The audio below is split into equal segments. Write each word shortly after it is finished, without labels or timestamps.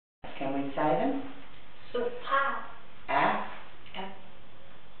Can we say them? สุภาพ F. F.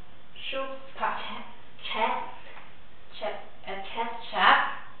 ชุภาพ chat chat chat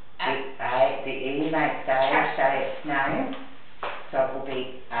The E makes Dave say its name. So it will be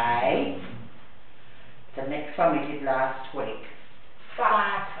A. The next one we did last week.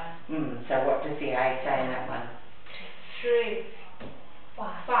 So what does the A say in that one? tree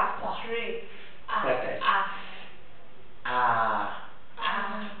tree Perfect.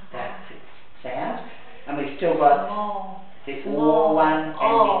 That's its sound. And we've still got the O one and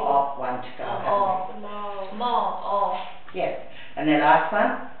the op one to go, haven't we? small Yeah. And the last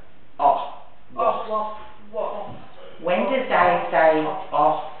one? Oh. When does A say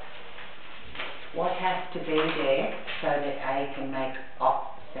off? What has to be there so that A can make off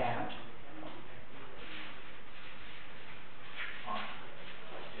sound?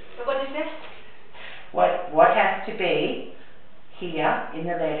 What is it? What has to be here in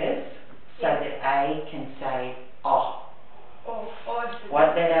the letters so that A can say off? What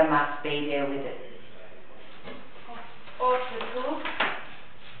letter must be there with it? The two.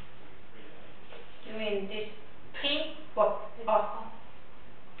 You mean this P? What? It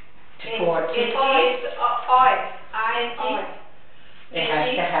is oil. It has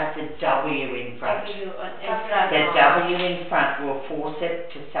to have the W in front. The W in front will force it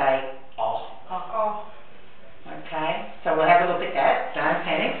to say off. Okay, so we'll have a look at that. Don't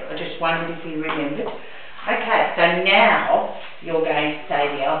panic. I just wondered if you remembered. Okay, so now you're going to say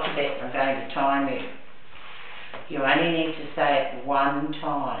the alphabet. I'm going to time you. You only need to say it one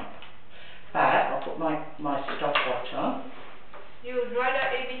time. But I'll put my stopwatch on. You write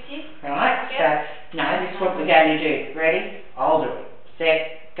out ABC? Right, so no, this is what we're going to do. Ready? I'll do it.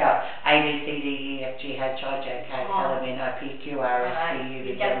 Set, go. A, B, C, D, E, F, G, H, I, J, K, L, M, N, O, P, Q, R, S, T, U, V,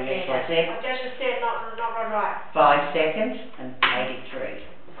 W, X, Y, Z. I just said not right. 5 seconds and 83.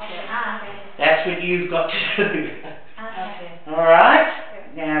 That's what you've got to do. Alright?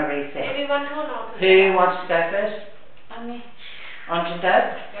 Now reset. Who wants to go first? On to does?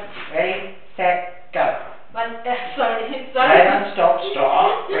 Ready, set, go. Sorry. Don't stop.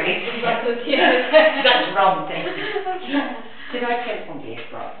 Ready? That's the wrong thing. Did I get one? Yes,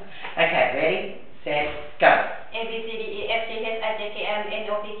 right. Okay, ready, set, go. A, B, C, D, E, F, G, H, I, J, K, L, M, N,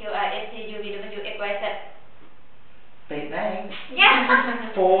 O, P, Q, R, S, T, U, V, W, X, Y, Z. Beat me.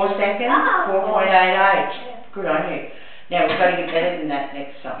 Yeah. 4 seconds, 4.88. Good on you. Now we've got to get better than that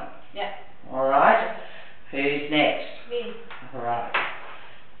next time. Yeah. Alright. Who's next? Me. Alright.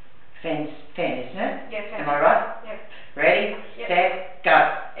 Fen, isn't it? Yes, Am I right? Yep. Ready, set, go.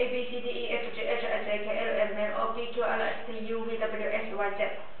 A, B, C, D, E, F, G, H, I, J, K, L, M, N, O, P, Q, R, S, T, U, V, W, X, Y, Z.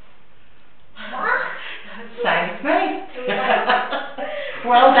 Same as me.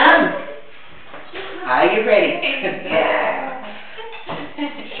 Well done. Are you ready? Yeah.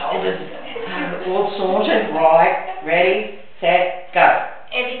 Shoulders all sorted. Right. Ready, set, go.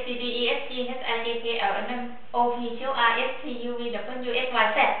 A, B, C, D, E, F, G, H, I, J, K, L, M, N, O, P, Q, R, S, T, U, V, W, X, Y,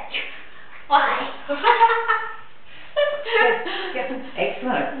 Z. Why?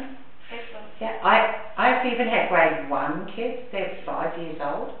 Excellent. Yeah, I've even had grade 1 kids. They're 5 years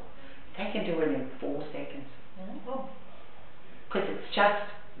old. They can do it in 4 seconds. Because it's just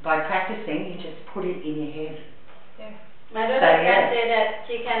by practicing, you just put it in your head. My daughter can say that.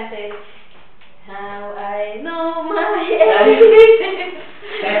 She can say, "How I know my age."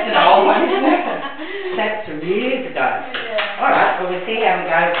 That's an old one, isn't it? That's years ago. Yeah. Alright, well we'll see how we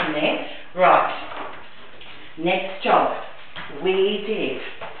go from there. Right. Next job. We did.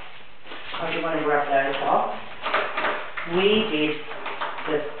 Oh, do you want to rub those off? We did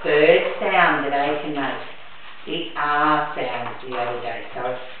the third sound that I can make. The R sound the other day. So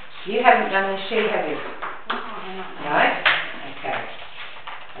you haven't done the sheet, have you? No? Okay.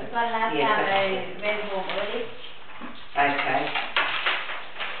 Last time I went home early. Okay.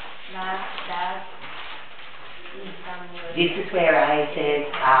 This is where A says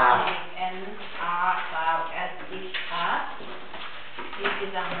R. And R sound as this R. This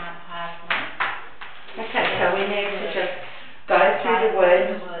is a hard part. Okay, so we need to just go through the words.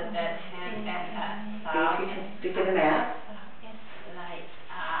 That have and You can figure them out. Like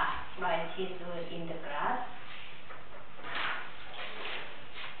write his word in the grass.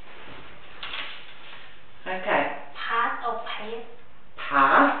 Okay. Part of pace.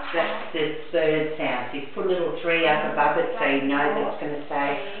 Pass, that's the third sound. So you put a little 3 up above it so you know that it's going to say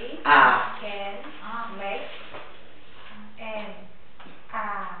R. Can make and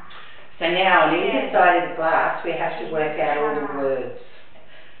So now on either side of the glass we have to work out all the words.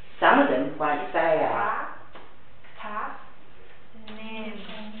 Some of them won't say R.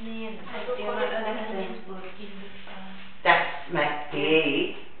 Name. I still not understand this word in That's the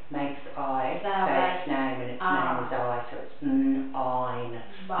E makes say its name, and its name is I, so it's nine. Nine.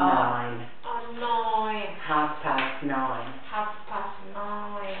 Nine. 9:30. 9:30.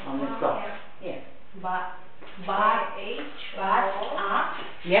 On the clock. Yeah. But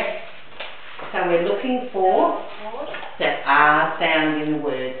Yep. So we're looking for the R sound in the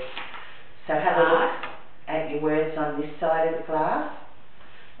words. So have a look at your words on this side of the glass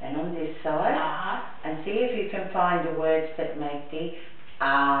and on this side, and see if you can find the words that make the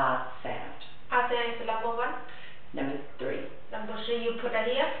R sound. R sound is number 1. Number 3. Number 3 you put it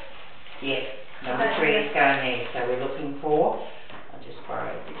here? Yes. Number 3 is going there. So we're looking for, I'll just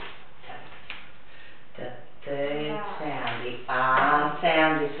borrow this. The third sound, the R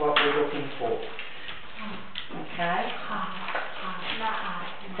sound is what we're looking for. Okay?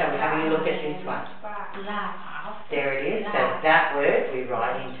 So we're having a look at this one. There it is. So that word we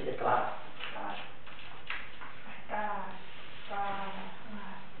write into the glass.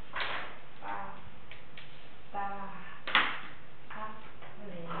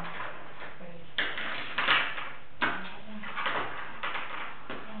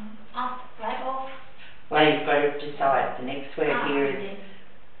 Well, you've got to decide. The next word here is,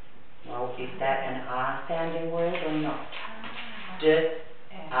 well, is that an R sounding word or not?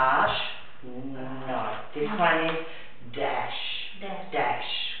 Ash? No. This one is dash.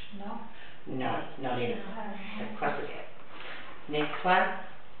 Dash. No, not in it. So cross it out. Next one,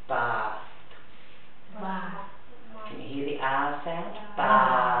 bar. Can you hear the R sound?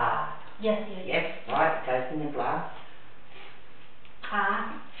 Bar. Yes. Right, it goes in the glass. Calf.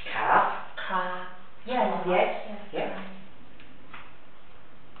 Yes. Yep.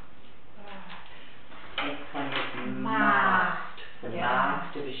 Next one is mast. The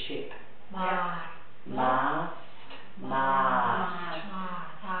mast of a ship. Mast.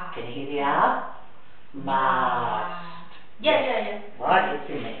 Can you hear the R? Mast. Yes. Right, it's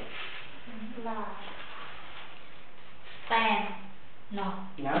in there. Stand. No.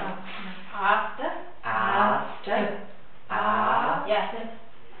 After.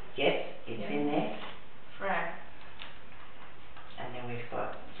 Yes, it's in there. Flag. And then we've got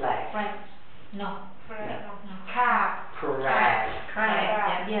flag. No. Crab.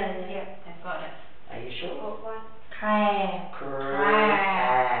 Yeah. I've got it. Are you sure? Crab.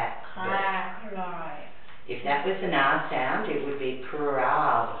 Right. If that was an R sound, it would be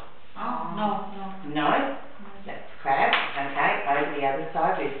crab. No. No? That's crab. Okay, over the other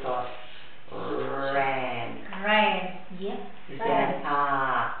side we've got ran. Yes. Is that an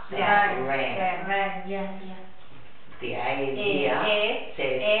R sound? Ran. Yes. The A in here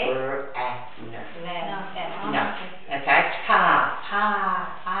says No. Okay, calf.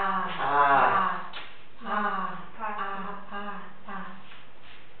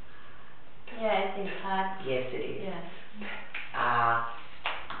 Yeah, I think hard. Yes, it is. Yeah.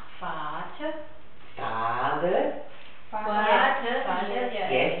 Father. Father.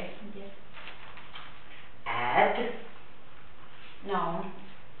 Yes. Add. No.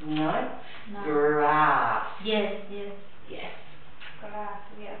 Grass. Yes. Grass.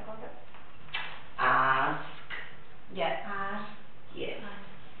 Yeah, got it. Ask. Yeah. Ask. Yes.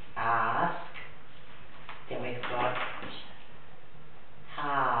 Ask. Then we've got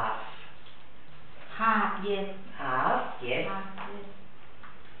half. Yes. Half. Yes.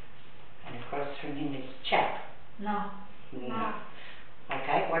 And across from him is chap. No.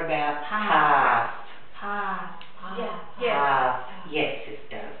 Okay, what about past? Yes. Yes, it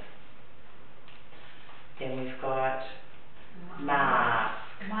does. Then we've got mask.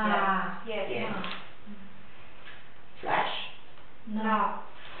 Yes. Flash. No.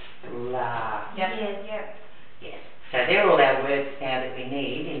 Laugh. Yes. Yes. So they're all our words now that we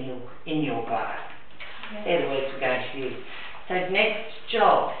need in your glass. Yes. They're the words we're going to use. So next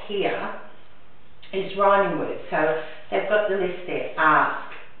job here is rhyming words. So they've got the list there. Ask.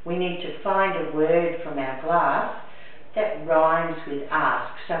 We need to find a word from our glass that rhymes with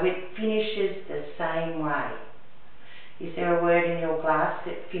ask. So it finishes the same way. Is there a word in your glass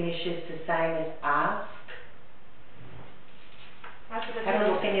that finishes the same as ask? Have a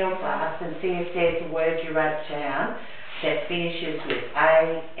look in your glass and see if there's a word you wrote down that finishes with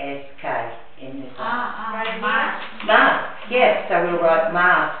A-S-K in the glass. Mask. Yes, so we'll write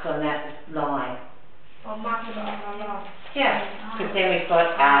mask on that line. Yeah, because then we've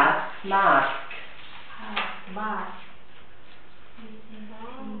got ask, mask.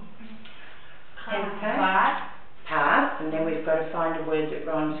 Okay. Path, and then we've got to find a word that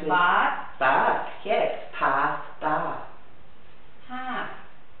rhymes with bark. Yes, path, bark.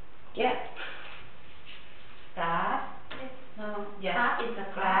 Yeah. Is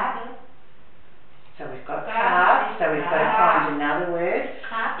a glass. So we've got calf, so we've got to find another word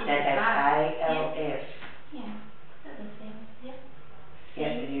that has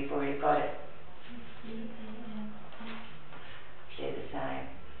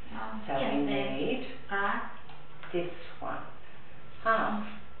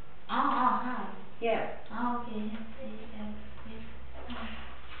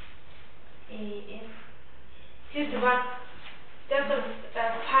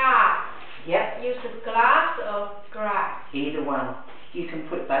can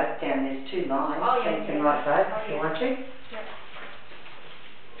put both down. There's two lines, Oh, so yeah, you can yeah. write both Oh, if you yeah. want to.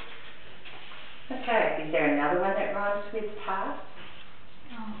 Okay, is there another one that rhymes with pass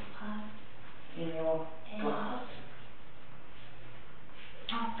Oh, pass. in your glass?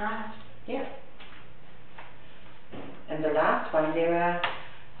 Oh, glass. Yeah. And the last one, there are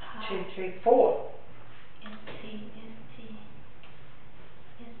 2, 3, 4.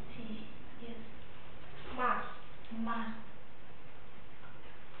 Mask. Mask.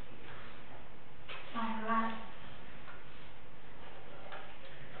 Oh, glass.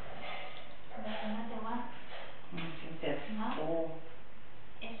 There's another one. I think that's No. 4.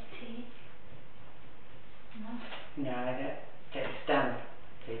 ST. No. No, that's done.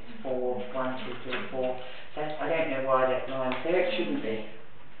 There's 4, 1, 2, 3, 4. That, I don't know why that line's there. It shouldn't be.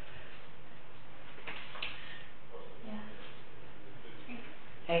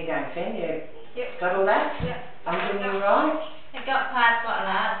 How you going, Finn? You got all that? Yeah. Under you right? I got part what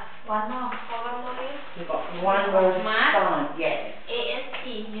last? One more. One more here. You've got one word Mask. sign. Yes. AST.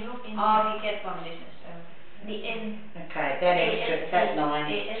 You look in. Oh, we get from this. The N. Okay, that extra, that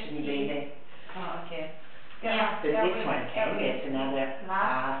line shouldn't be there. Oh, okay. Yeah. But this one can. It's another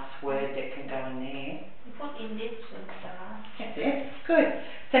word that can go in there. You put in this one. That's it. Good.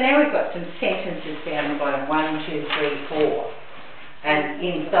 So now we've got some sentences down the bottom. 1, 2, 3, 4. And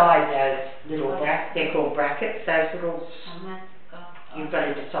inside those little brackets, they're called brackets, those little, you've got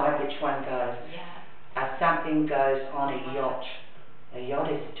to decide which one goes. Something goes on a yacht. A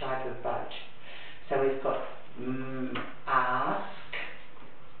yacht is a type of boat. So we've got ask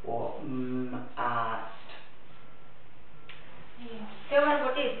or asked. Tell us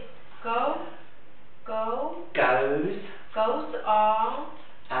what is go, Goes on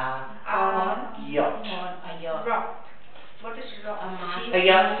yacht. a yacht. Rock. What is rock? A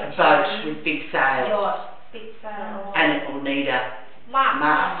yacht's a boat with big sails. Yacht, big sail. And it will need a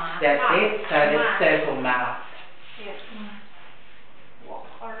mast. That's it. So the circle mast. Yes. Walk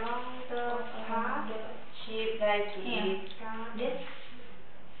along the path. Sheep like to eat. This.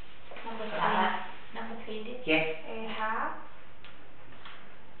 Number 3. This. Yes. A half.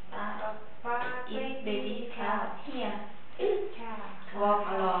 Eat baby cow. Here. Cow. Walk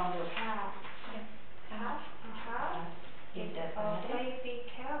along the path. Half. It's a baby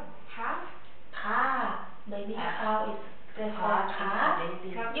cow. Half. Baby cow is the half.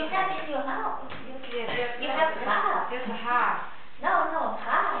 You have in your house. You have half. Just a half. No,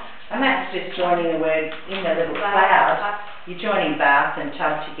 half. And that's just joining the word in the little cloud. You're joining bath and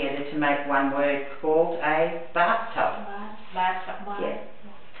tub together to make one word called a bathtub. Bathtub. Yes.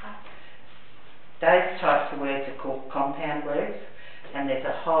 Those types of words are called compound words, and there's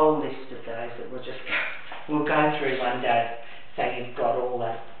a whole list of those that we'll go through one day, so you've got all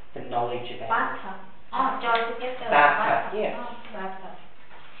the knowledge about bathtub. Oh, join together. Bathtub, yeah. Bathtub.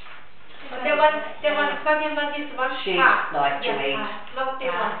 The one talking about this one. Sheep like to eat. Not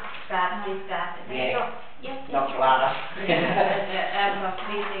this one. That. Yeah. Yes. Not glass. I'm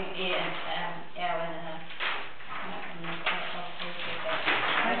freezing L and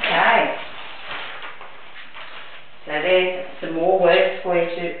Okay. So there's some more words for you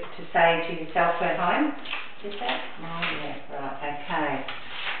to say to yourself at home. Is that? Oh yeah, right, okay.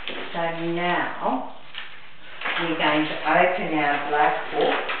 So now we're going to open our black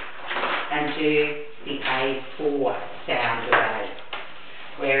book and do the A4 sound array,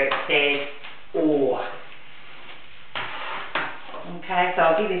 where it says or. Okay, so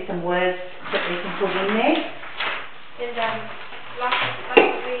I'll give you some words that we can put in there. And then last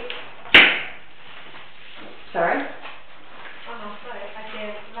week. Sorry? Oh no, sorry. I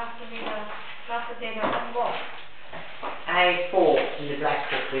said last day the homework. A4 in the black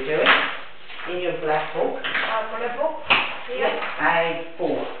book we're doing. In your black book. For the book? Yes. A4.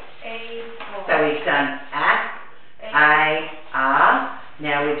 A4. So we've done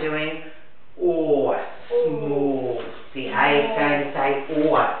now we're doing or, small. The A is going to say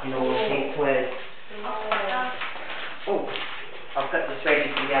or in all of these words. Oh, I've got this ready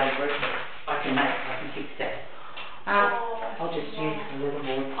for the other group. I can fix that. I'll just use a little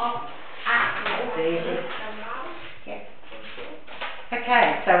more. Easy. Yeah. Okay,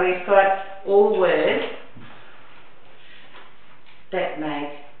 so we've got all words that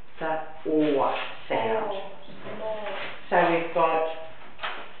make the or sound. So we've got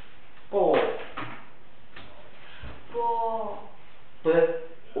ball. B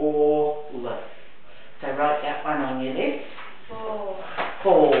or L. So write that one on your list.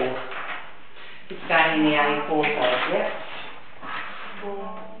 Ball. It's going in the A4 size, yep.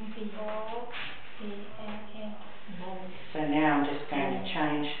 So now I'm just going to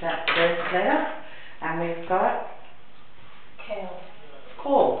change that first letter, and we've got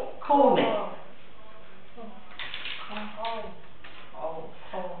Call me.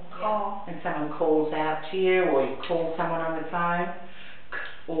 Call. And someone calls out to you, or you call someone on the phone.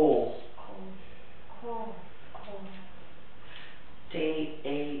 Call.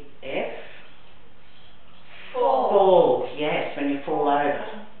 D-E-F. Fall. Yes, when you fall over.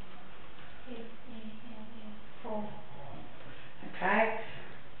 Okay.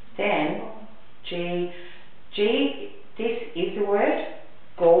 Then G. This is the word.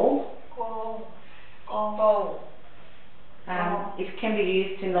 Gall. It can be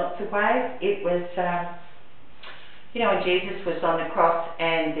used in lots of ways. It was, you know, when Jesus was on the cross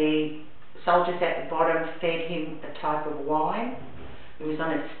and the soldiers at the bottom fed him a type of wine. It was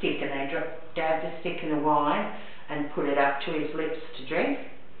on a stick, and they dabbed the stick in the wine and put it up to his lips to drink.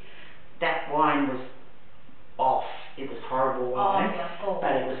 That wine was off. It was horrible wine,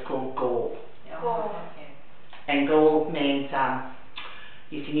 but it was called gall. And gall means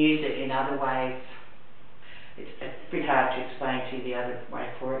you can use it in other ways. It's a bit hard to explain to you the other way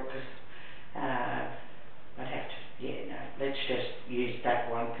for it, because I'd have to, yeah, no, let's just use that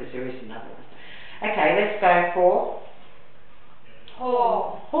one because there is another one. Okay, let's go for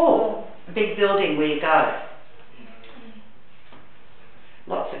hall. A big building where you go.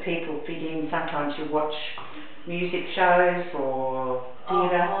 Lots of people fit in. Sometimes you watch music shows or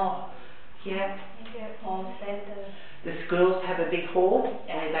theatre. Yeah. The schools have a big hall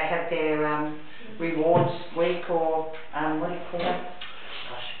where they have their rewards week, or what do you call it?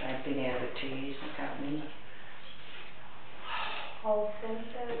 Gosh, I've been out of it 2 years, I can't remember.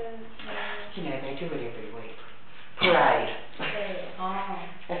 You know, they do it every week. Parade.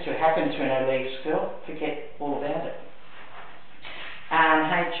 That's what happens when I leave school. Forget all about it.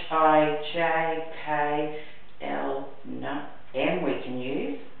 H-I-J-K-L-M we can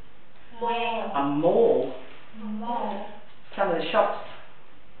use. A mall. Some of the shops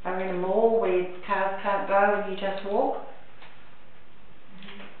are in a mall where cars can't go and you just walk.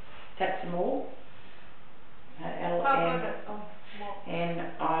 That's a mall. L-M-N-O-P.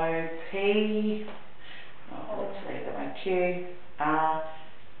 Let's leave that one. Q-R-S-T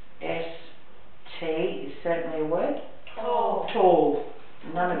is certainly a word. Tall.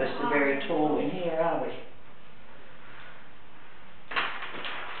 None of us are very tall in here, are we?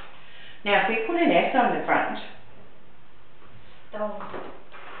 Now, if we put an S on the front,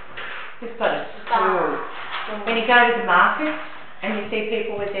 we've got a stall. When you go to the market and you see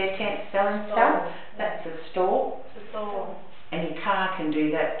people with their tents selling stuff, that's a stall. And your car can do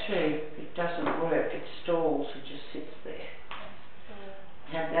that too. It doesn't work, it stalls, it just sits there.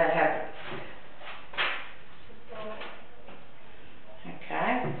 Have that happen.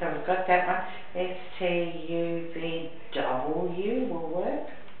 Okay, so we've got that one. S-T-U-V-W will work.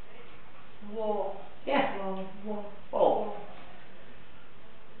 Yeah. Wall.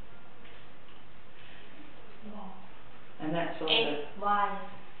 And that's all the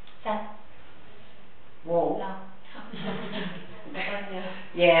wall.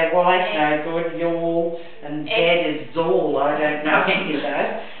 Yeah, Y's no good, yawl, and Z is zool, I don't know any of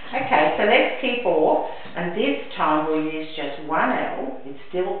those. Okay, so let's keep off, and this time we'll use just one L, it's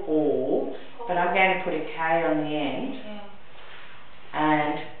still all, but I'm going to put a K on the end,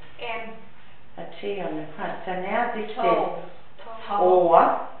 and a T on the front. So now this says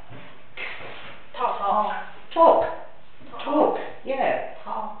or, talk, yeah.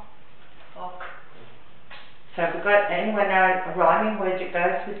 So if we've got, anyone know a rhyming word that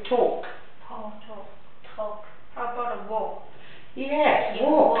goes with talk? How about a walk? Yes,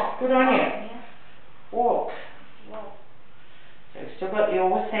 walk. Good on you. Walk. So we've still got the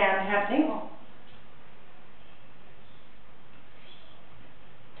or sound happening.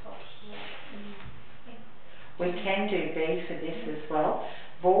 We can do B for this as well.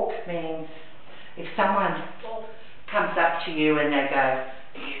 Walk means if someone comes up to you and they go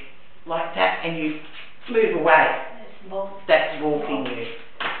like that and you move away, that's walking you.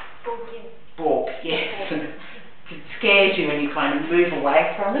 Walk, yes. It scares you and you kind of move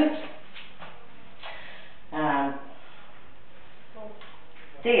away from it.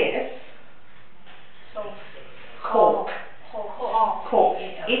 This, cork.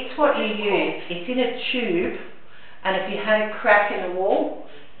 It's what you use. It's in a tube, and if you had a crack in the wall,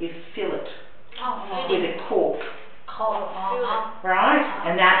 you fill it with a cork. Right?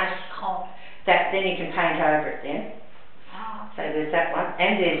 And that then you can paint over it then. So there's that one.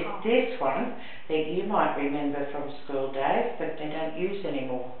 And there's this one that you might remember from school days, but they don't use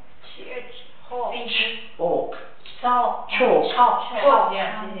anymore. Chalk.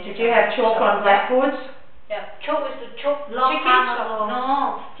 Did you have chalk on blackboards? Yeah, chalk is the chalk. Long time ago.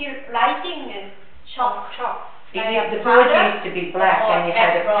 No, still writing is chalk. The board used to be black and you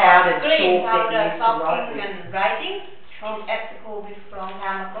had a powdered green chalk that you powder used to write talking with. and writing from at school before long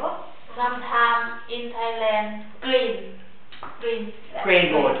time ago. Sometimes in Thailand, green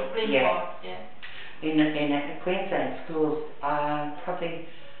Board, green yeah. board, yeah. In Queensland schools, probably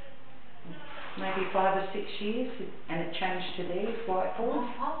maybe 5 or 6 years, and it changed to these whiteboards.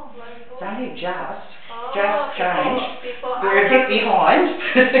 It's only just changed. We're a bit behind.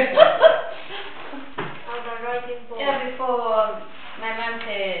 Yeah, before my mom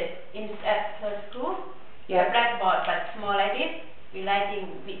said at her school, Yeah. the blackboard but small like this,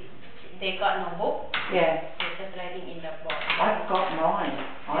 they got no book, Yeah, they're just writing in the board. I've got mine.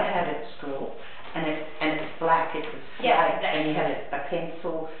 I had it at school, and it's black. It was slate, Yeah, black. and you had a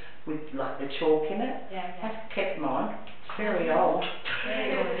pencil with like the chalk in it. Yeah, I've kept mine. It's very old.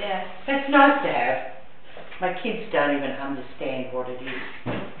 Very good, yeah. It's nice to have. My kids don't even understand what it is.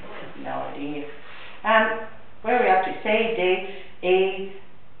 No idea. Where are we up to? C, D, E,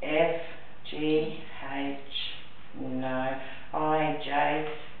 F, G, H, no, I, J,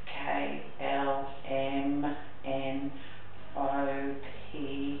 K, L, M, N, O,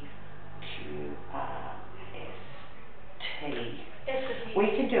 P, Q, R, S, T. We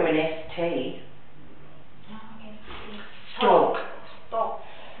can do an ST. Stalk.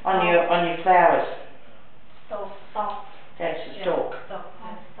 On your flowers. Stalk. That's a stalk.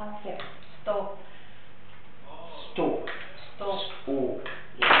 Yeah. Stalk. Stalk. Stalk.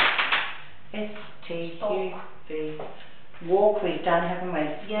 Yeah. S-T-U-V. Walk we've done, haven't we?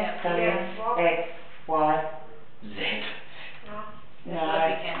 Yeah. So Walk. X, Y, Z. That's what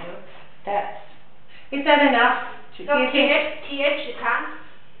we can do. Is that enough? So TH you can't?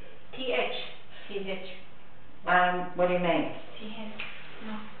 TH. What do you mean?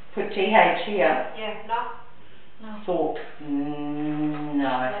 No. Put TH here. Yeah, no. Thought. No.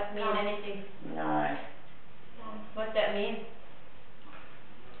 That mean anything. No. What that mean?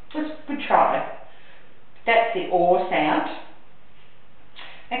 We try. That's the or sound.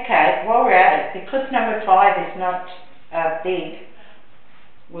 Okay, while we're at it, because number 5 is not big,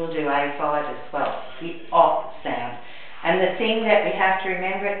 we'll do A5 as well, the O sound. And the thing that we have to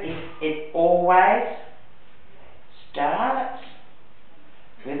remember is it always starts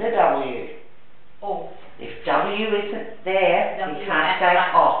with a W. O. If W isn't there, W you can't at say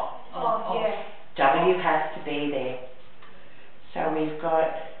front. O. Oh, yeah. W has to be there. So we've got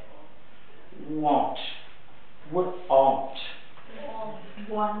want. Want.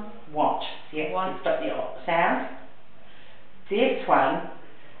 Want. Yeah, Want. it's got the O sound. This one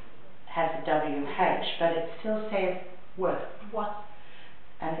has a WH, but it still says W. What?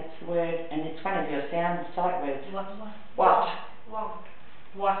 And it's the word, and it's one of your sound sight words. What? What?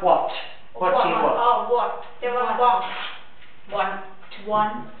 What? What? What do you want? Oh, what? They want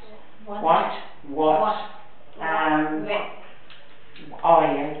want. Want? What? Oh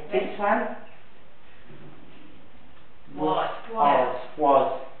yeah, this one?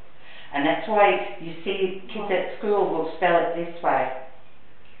 Was. And that's why you see kids at school will spell it this way.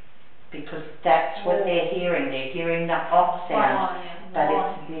 Because that's what they're hearing. They're hearing the O sound. But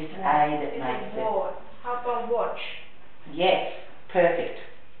it's this A that makes it. How about watch? Yes, perfect.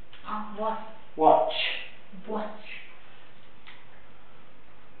 Watch.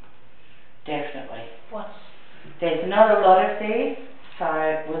 Definitely. There's not a lot of these, so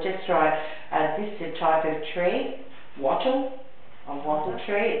we'll just write, this is a type of tree, wattle, a wattle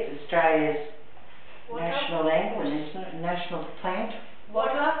tree. It's Australia's national anthem, national plant.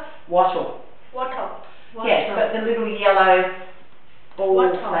 Wattle. Yes, but the little yellow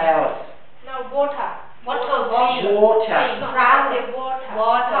ball flowers. No, water. Water.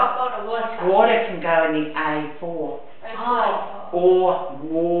 Water. Water can go in the A4. Or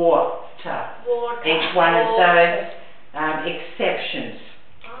water. It's one of those exceptions.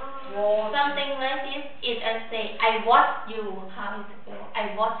 Something like this is I say, I watch you. How is it spelled? I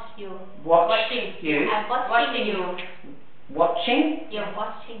watch you. Watching you. I'm watching you. Watching. You're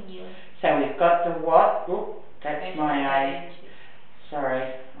watching you. So we've got the what. Oop, that's my A. Sorry,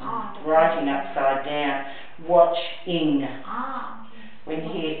 I'm writing upside down. Watching. When you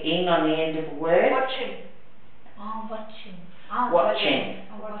hear ing on the end of a word. Watching. Watching.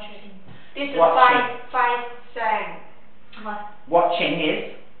 This is Watching. five sang. Watching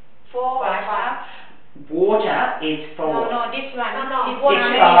is 4 or 5. water is 4. No, this one. It's This one.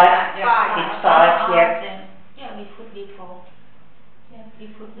 5. Five. It's 5, yeah. Yeah, we put before. Yeah, we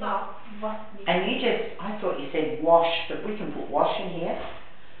put No. what And you just, I thought you said wash, but we can put wash in here.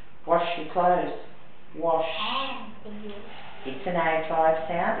 Wash your clothes. Wash. It's an A5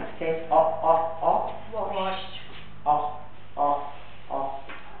 sound. It says off. Wash. Off.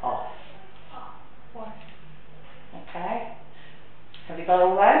 you got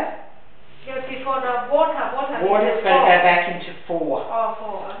all those? Yeah, before the water. Water's got to go back into 4. Oh,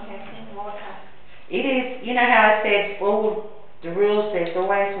 4. Okay. Water. It is, you know how I said all the rules, there's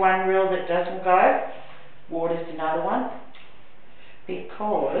always one rule that doesn't go. Water's another one.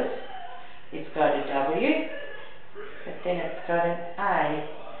 Because it's got a W, but then it's got an A.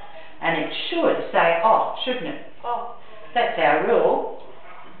 And it should say off, shouldn't it? Oh. That's our rule,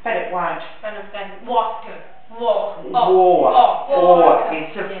 but it won't. Water. War. War.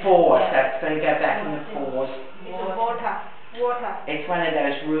 It's a Yeah. 4, Yeah. so it's going to go back in the 4s. It's a water. Water. It's one of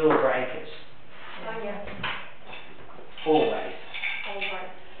those rule breakers. Oh, yeah. Always.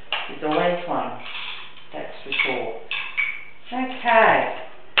 Alright. There's always one. That's for sure. Okay.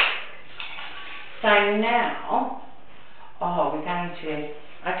 So now, we're going to,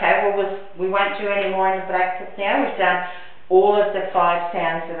 okay, well we won't do any more in the black book now. We've done all of the 5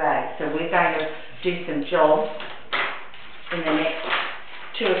 sounds of A. So we're going to do some jobs in the next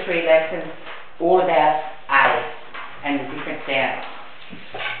 2 or 3 lessons all about A and the different sounds.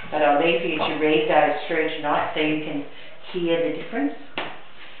 But I'll leave you to read those through tonight so you can hear the difference.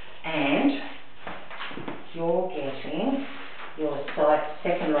 And you're getting your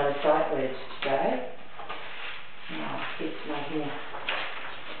second lot of sight words today. Now, fix my here.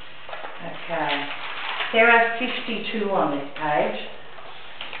 Okay. There are 52 on this page.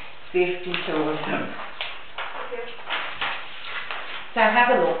 52 of them. So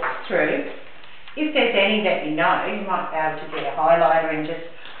have a look through. If there's any that you know, you might be able to get a highlighter and just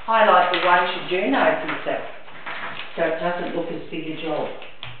highlight the ones you do know for yourself, so it doesn't look as big a job.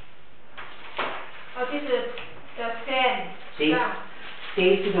 Oh, this is the same.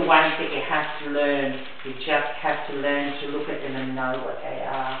 These are the ones that you have to learn. You just have to learn to look at them and know what they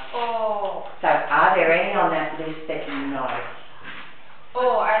are. Oh. So are there any on that list that you know?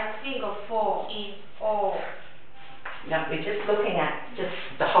 Oh, I think of 4. Oh. No, we're just looking at just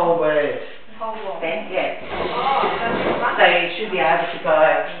the whole word. Whole word. Yeah. Oh, that's one. So you should be able to go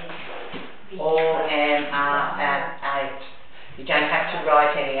all, am, are, at, 8. You don't have to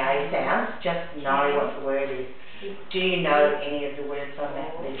write any A sounds, just know what the word is. Do you know any of the words on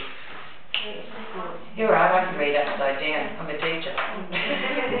that list? You're right, I can read upside down. I'm a teacher.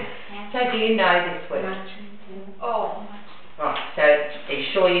 So do you know this word? Oh. Right, so are you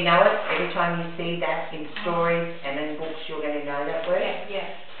sure you know it? Every time you see that in stories and in books, you're going to know that word? Yeah.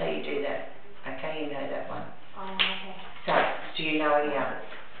 So you do that. Okay, you know that one. Oh, okay. So, do you know any others?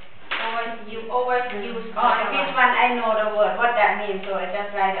 You always use. This one I know the word, what that means, so I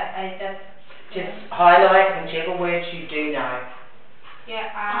just write it. Just highlight whichever words you do know.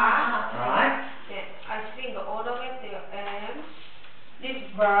 Yeah, Right? Yeah, I think all of it there. This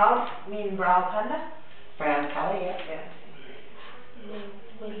brown mean brown color. Brown colour, yeah.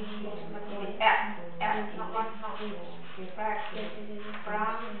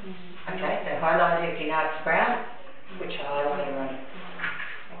 Brown. Okay, so highlight it if you know it's brown. Which highlighter on it?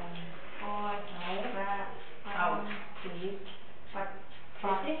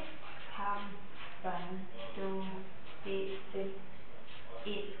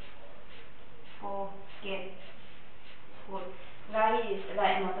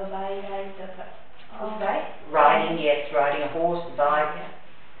 Like motorbike, like the right? Riding, yes, riding a horse, bike.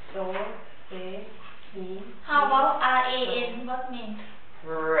 So, say, me. How about RAN? What means?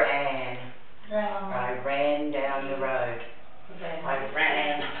 Ran. Ran. I ran down the road. I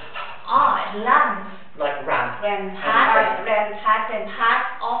ran. Oh, run. Like run. Ran Part of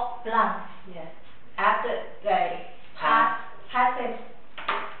run. Yes. After, like, Past. passes.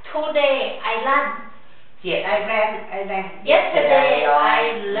 Today I run. Yes. I ran. Yesterday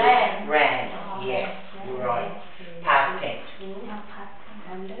I ran. Ran. Oh, Yes, okay. you're right. Past tense. Now past.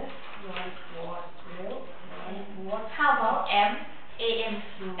 And How about am? AM.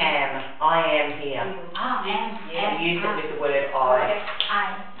 Am. I am here. Am. Yeah, Am. use it with the word I.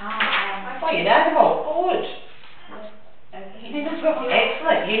 I. Oh, you know them all. Good. Okay.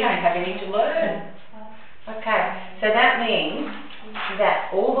 Excellent. You don't have any to learn. Okay. So that means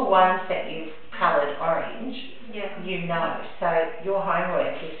that all the ones that you've coloured orange, Yeah. you know. So your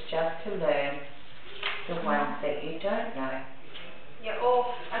homework is just to learn the ones that you don't know. Yeah,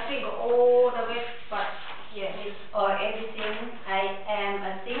 I think all the way, but yeah, it's or everything. I am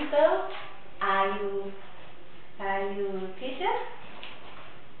a singer. Are you teacher?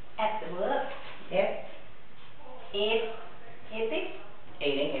 At the work. Yep. Eating.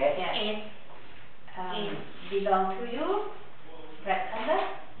 Eating, yes. Am. Belong to you. Red color.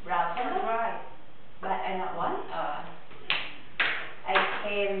 Brown color. Right. But I not one.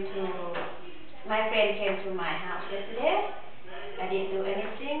 My friend came to my house yesterday. I didn't do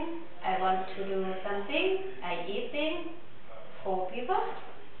anything. I want to do something. I eating. 4 people.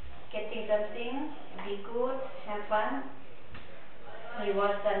 getting something, be good, have fun. He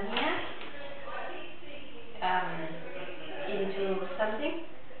was done here, into something.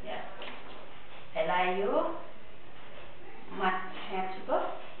 Yeah. I like you. Must have to go.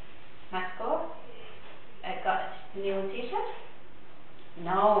 Must go. I got new teacher.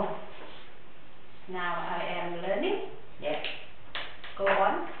 No. Now I am learning. Yeah. Go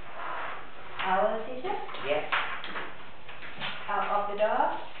on. Our teacher. Yeah. Out of the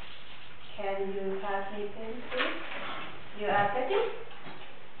door. Can you pass me pen, please? You are ready?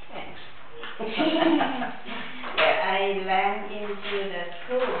 Thanks. Yeah, I ran into the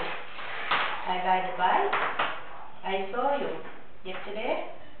school. I ride the bike. I saw you yesterday.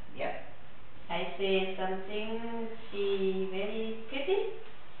 Yeah. I say something. She very pretty.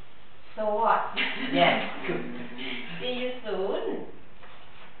 So what? Yeah. Good. See you soon.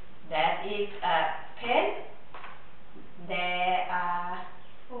 That is a pen. There are.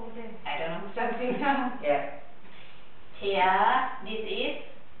 I don't know something else. Yeah. Here, this is.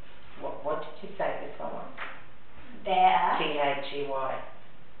 What did you say before? There are. T-H-E-Y.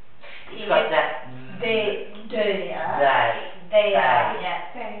 It's got that. They are. They.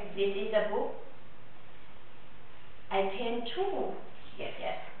 Yeah. This is a book. I pen too. Yes.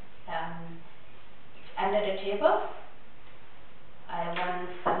 Yes. Under the table. I want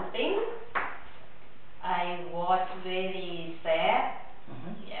something. I was very sad.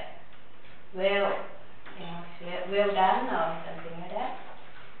 Mm-hmm. Yeah. Well done or something like that.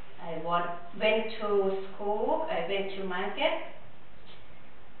 Went to school. I went to market.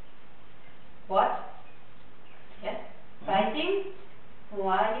 What? Yes. Writing. Who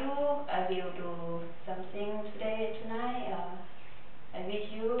are you? I will do something today, tonight. I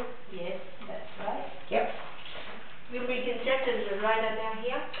wish you. Yes, that's right. Yep. Will we can sentence write that down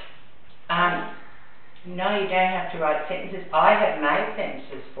here? No, you don't have to write sentences. I have made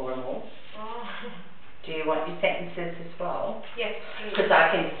sentences for them all. Oh. Do you want your sentences as well? Yes, please. Because I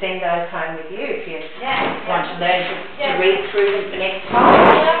can send those home with you if you Yeah. want to learn to Yeah. read through them for next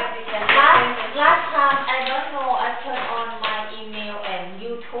time. Last time, I don't know, I turned on my email and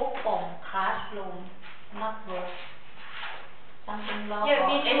YouTube from classroom, not work. Something wrong Yeah, or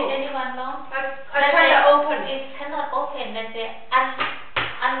me too. anyone wrong? I try to open it. It cannot open, that they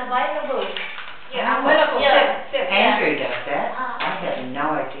unavailable. Yeah, available. Yeah. Andrew does that. Ah, I have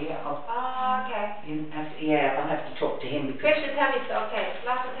no idea. Okay. I'll have to talk to him because First time it's okay.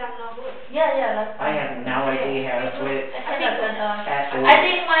 Last time no good. Yeah, last I time. have no idea how it works I cannot turn on. at all. I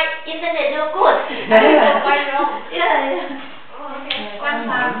think my internet no good. I think that's why wrong. Yeah. Okay. Oh,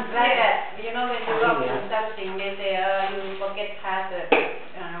 Sometimes no. like that. You know when you Oh, log yeah. in something, they say you forget password.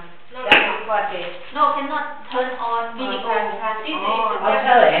 No, That is what they. No, cannot turn on video. This is I'll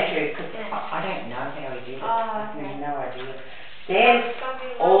tell Andrew because I don't know how he did it. I okay. have no idea. There's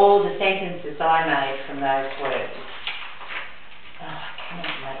all the sentences I made from those words. Oh, I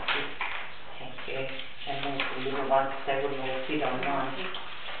cannot make this. Thank you. And there's the little ones, they wouldn't all fit on one.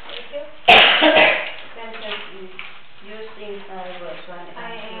 Thank you. Sentence is using words one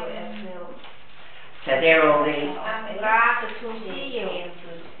and two as well. So they're all the. I'm glad to see you. Came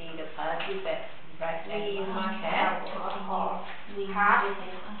to see the party, but right now We must have have to to we have must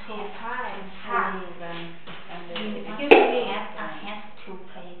have two times. have We have have a have to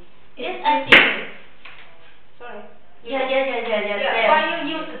play. Yes, I think. Sorry. Yeah. Why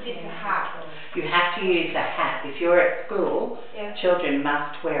you use this hat? You have to use a hat. If you're at school, Yeah. children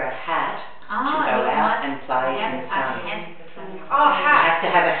must wear a hat to Ah, go you out must and play in the have sun. a hat. Oh, You hat. have to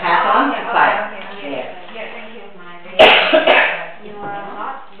have a hat on to play. Okay. Yeah. Yeah, thank you. You are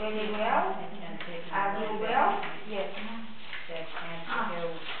not very well. Are you well? Yes.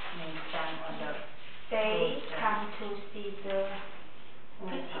 They come to see the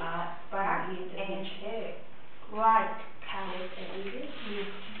back and right count.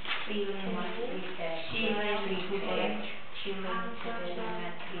 Feeling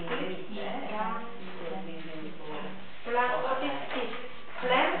Plan, what is this?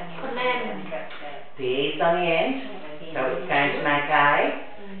 Plan. The E's on the end, so it's going to make A.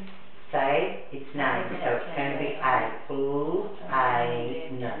 Say its name, so it's going to be A. Ooh, A,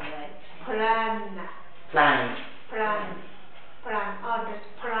 no. Plan. Plane. Oh, that's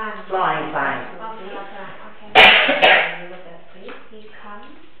plan. Flying plane. Okay, plan. Okay. He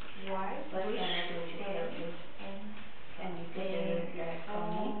comes. Why? What can I do to help you? Can you get the dress for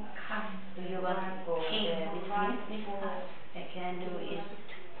me? Come. Do you want to go there with me? I can do it.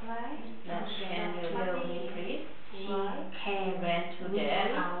 But can you help me, please? She ran to there.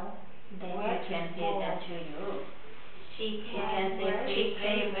 Then we can pay that to you. She can say please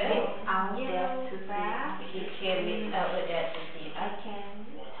very well. Out there to see. She came without that to see. I can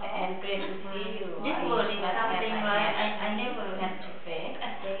And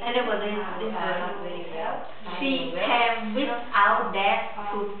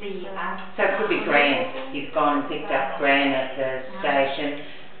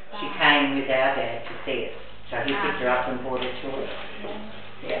She came with our dad to see it. So he picked her up and brought her to us.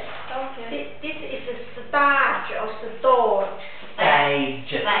 Yeah. Okay. This is a stage or store. Stage.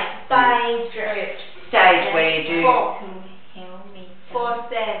 Stage where you do for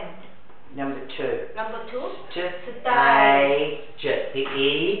them. number 2. Number 2. Just Stage. The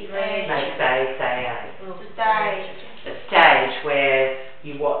E makes say A. Stage. A stage where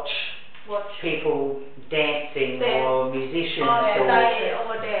you watch people dancing or musicians or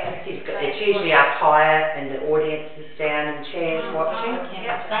over there. it's usually up higher and the audience is down in chairs watching.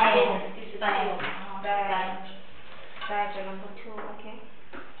 Stage number 2, okay.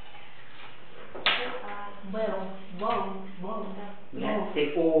 That's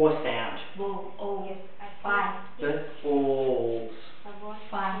the O sound. Yes, The balls.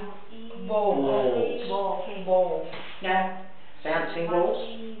 Ball. No, bouncing balls.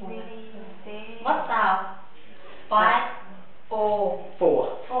 What sound? 5. 4.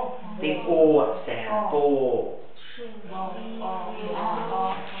 The O sound. Ball.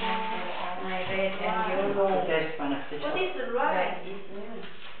 Red and yellow. The first one up the top. What is the right?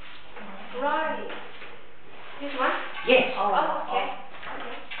 Right. This one? Yes. Oh, okay.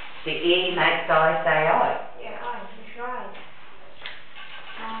 The E makes I say I. Yeah, it's right.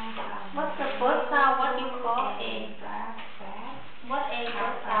 What's the first sound? What you call A? What A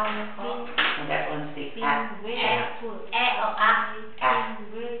first sound you call? And that one's the A sound. A or A? A.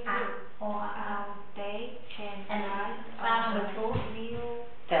 Or They can and sound number 2?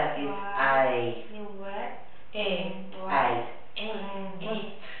 That is A. new word. A. A.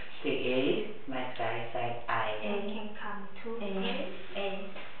 The E makes I say A. Can come to A.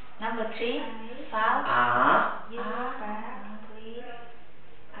 Number 3 sound?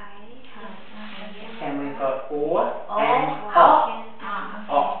 And we've got O and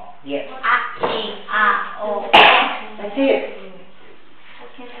O. Yep. That's it.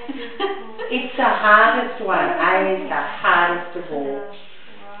 It's the hardest one. A is the hardest of all.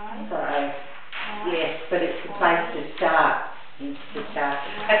 So, yes, but it's the place to start.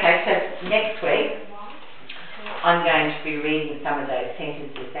 Okay, so next week I'm going to be reading some of those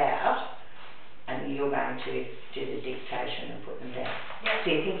sentences out and you're going to do the dictation and put them down. Yep.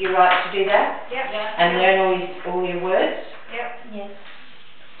 Do you think you're right to do that? Yep. And learn all your words? Yep. Yes.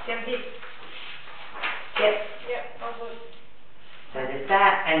 Just this. Yep. Yep. All good. So there's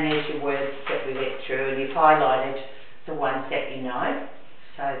that, and there's your words that we went through, and you've highlighted the ones that you know.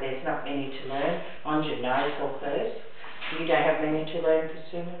 So there's not many to learn. Anja knows all hers. You don't have many to learn,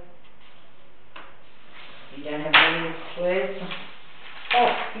 Kasuma? You don't have many words?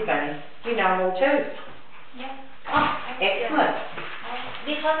 Oh, you know them all too. Yes. Oh, excellent.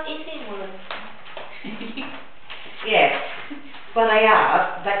 Because easy words. Yeah. Well, they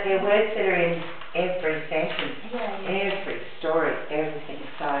are, but they're words that are in every sentence, every story, everything.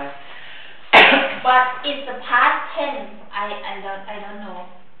 So, but it's the past tense. I don't know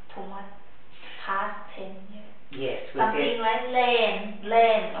too much. Past tense. yes, we Something like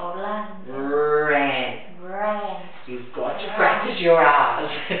ran or run. ran. You've got to practice your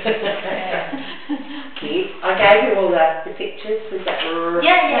R's. Keep. I gave you all the pictures with that.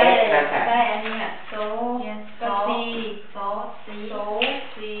 Yeah. Okay. So,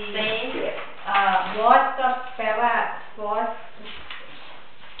 What ก็แปลว่า what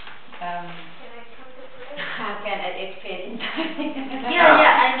how can I explain in Thai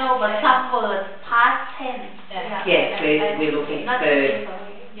I know, but some words past tense. Yes, we're looking at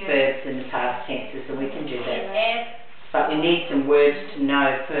verbs in the past tenses, and we can do that. But we need some words to know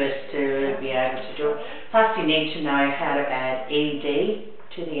first to be able to do it. Plus, you need to know how to add ed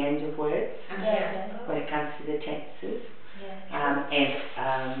to the end of words when it comes to the tenses. And ing,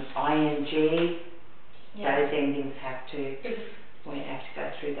 those endings we have to go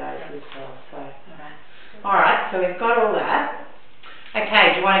through those as well. So, alright, so we've got all that.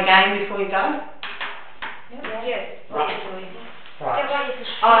 Okay, do you want a game before we go? Yes. Right.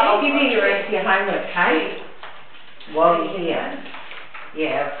 I'll give you your homework, Kate, while you're here.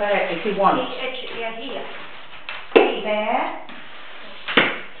 Yeah, put it if you want it. Here. There.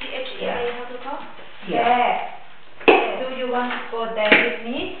 How to talk? There. Do you want to go there with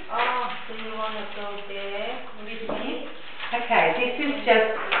me? Do you want to go there with me? Okay, this is just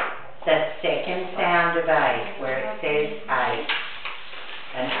the second sound of A, where it says A,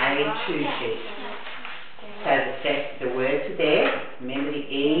 an A2 sheet. So the words are there. Remember the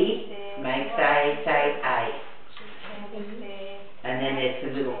E makes A say A. And then there's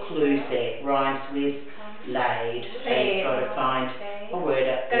some little clues there. Rhymes with laid. So you've got to find a word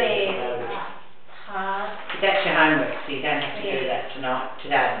up there to go with it. That's your homework, so you don't have to do that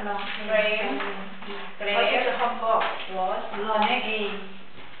today.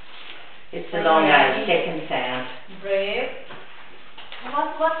 It's the long A, second sound. Brave.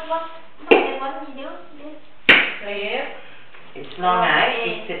 What you do? This? Brave. It's long A,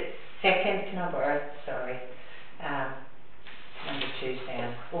 it's the second number, sorry. Number 2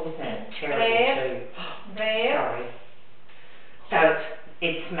 sound. What was that? Terrible 2. Brave. Sorry. So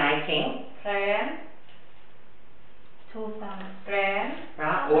it's making. Plan. 2 sounds. Plan.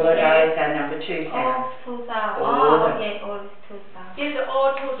 Right, all of those are number 2 sounds. Oh, 2 sounds. All Oh, okay, all 2 sounds. These are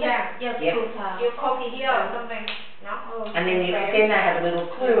all 2 sounds. Yes, Yep. 2 sounds. You copy here or something? No? Oh, And then then they have a little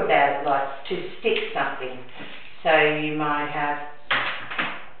clue about it, like to stick something. So you might have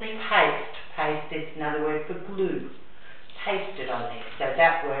paste. Paste is another word for glue. Paste it on there. So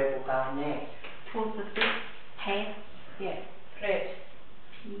that word will go on there. To the stick. Paste. Yeah. Great.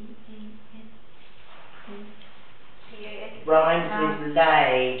 Rhymes with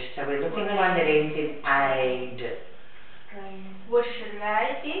laid. So we're looking at one that ends in aid. Which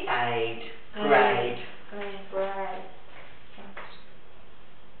like this? Aid. Grade. Right.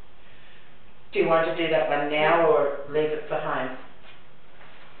 Do you want to do that one now or leave it for home?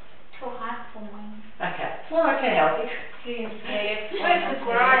 Too hard for me. Okay. Well, I can help you. Where's the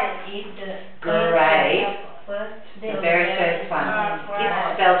grade? Grade. First. The very first one. Grade.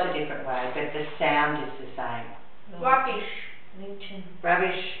 It's spelled a different way, but the sound is the same. Rubbish.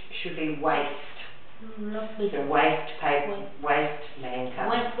 Rubbish should be waste. The waste paper, waste man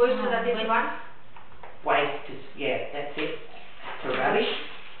comes. Which is this one? Waste is, yeah, that's it. For rubbish.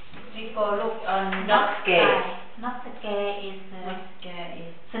 People look on Not scared. Not scared is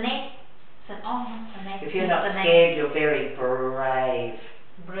snake. Not snake. If you're not scared, you're very brave.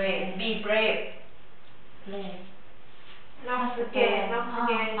 Brave. Be brave. Brave. Not scared. Not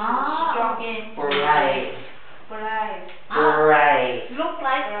scared. Ah, Strong. okay. Brave. Brave. Brave. Look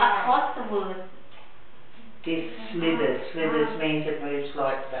like across the word. This slithers. Slithers means it moves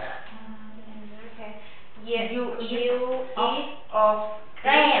like that. Okay. Yeah, you eat of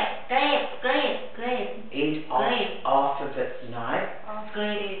grape. Eat Grape. off of it, no.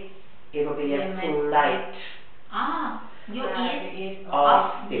 Grape. It'll be a Yeah, plate. You eat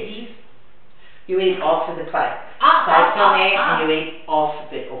Off of it. this. You eat off of the plate. Place on there and you eat off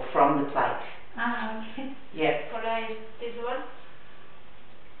of it or from the plate. Okay. Yep. Plate. This one.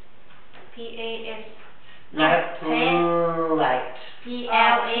 P-A-S. No, plate.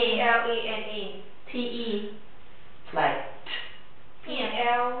 P-L-A-L-E-N-E. P-E. Plate.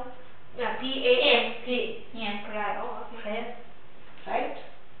 P-L. Yeah, P-A-S-T. Yeah. Plate. Oh, okay. Plate.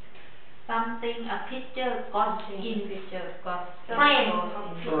 Something, a picture got in. Frame.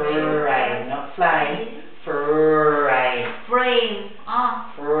 Frame, not flame. Frame. Frame.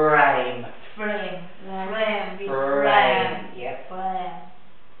 Frame. Frame. Frame. Yep. Frame.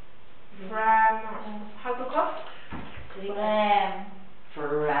 From. How to call? Frame.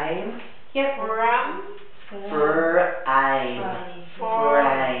 Frame. Yeah, from. Frame. Frame.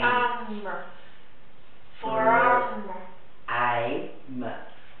 Frame. From. Aim.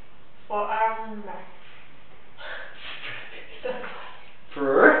 From.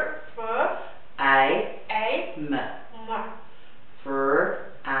 For. For. Aim. A. M.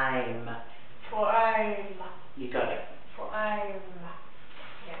 For. Aim. For aim. You got it. For aim.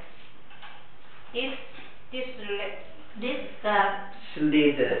 Yes. This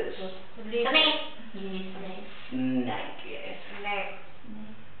Slithers. snake. Yes, Snake, yes. Next.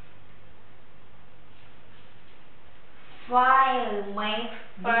 Fire makes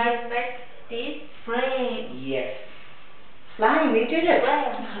Five. this frame. Yes. Flame, you did it.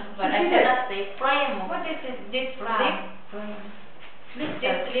 Frame. But I You did it. cannot say frame. What is this? Frame.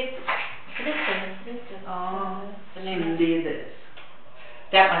 Listen. Oh. Slithers.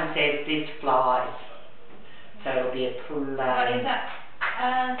 That one says this flies. So it'll be a plane. What is that?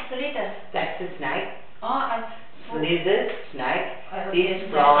 Slither. That's a snake. Oh, Slithers, snake. Okay.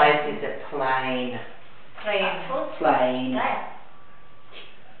 This flies is a plane. Plane.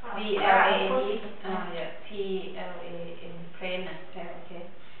 P-L-A-N-E. Yeah. P-L-A-N. Plane. Okay.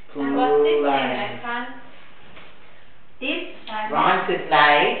 And what's this name? I can't. This. Rhymes with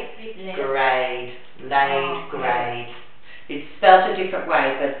laid, grade. Laid, grade. It's spelled a different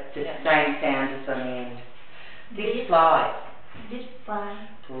way, but the same sound as on the end. This flies. This fly.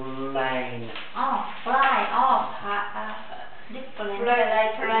 Plane. Oh, fly. Oh,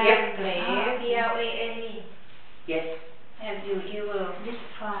 different. Yep. P-L-A-N-E. Yes. Have you ever this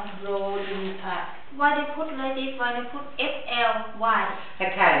fly roll in why they put like this? Why they put F-L-Y?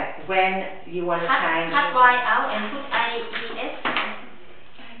 Okay, when you want to change, Cut Y out and put I-E-S.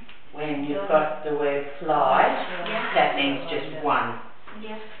 when you've got the word fly, Yeah. that means just one.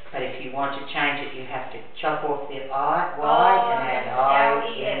 Yes. But if you want to change it, you have to chop off the I, Y and add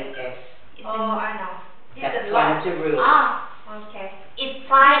I-E-S. as a rule. Ah, Okay. it's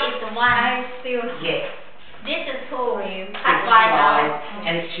fly is the one. I still Yes. This is two. Frame. Cut It's fly fly, down.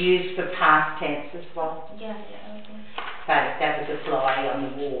 and it's used for past tense as well. Yeah, okay. But if that was a fly on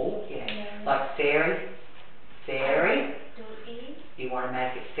the wall, yeah. Like fairy, fairy. to eat. You want to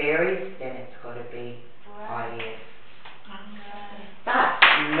make it fairies, then it's got to be Right. IES. Right.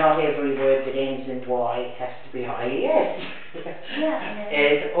 But not every word that ends in Y has to be IES. Yeah.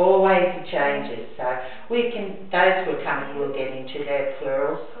 There's always changes. So we can, those who are coming, we'll get into their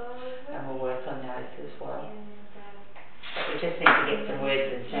plurals and we'll work on those as well. But we just need to get some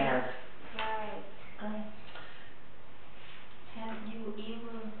words and sounds. Right. Have you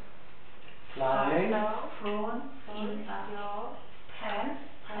ever Flown, flown in a Plane.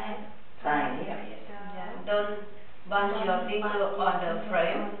 plane, yeah. Yeah. Don't bunch your finger on the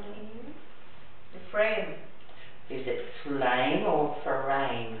frame. The frame. Is it flame or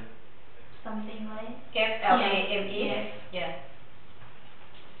frame? Something like F-L-A-M-E. Yes. Yes.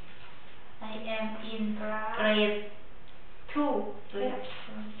 I am in grade 2. Yeah.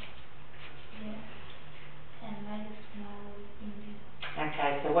 Yeah. And I small English.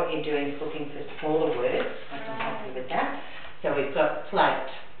 Okay, so what you're doing is looking for smaller words. I can help you with that. So we've got plate.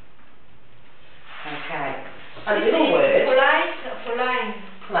 Okay. A little word. Flying.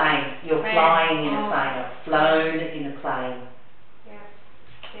 Plane. You're Plane. flying in a Oh. plane or flown in a plane. Yeah.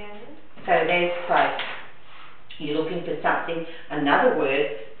 Then. So there's plate. You're looking for something, another word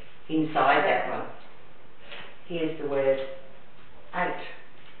inside that one. Here's the word 8.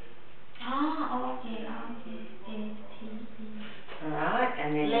 Ah, okay. A-T-E. Alright,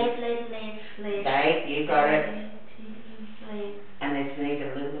 and then Late. they, you got it. Late. And there's an even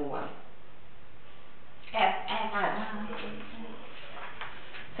little one.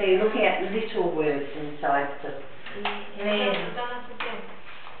 So you're looking at little words inside the Lane.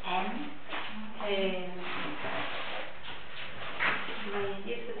 And. okay.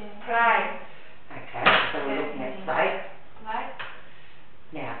 It's plane. Okay, so we're looking at plate. Right?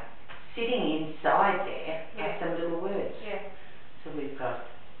 Now, sitting inside there are Yeah. some little words. Yeah. So we've got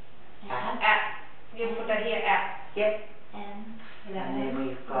at, At. You put it here at. yep, And and then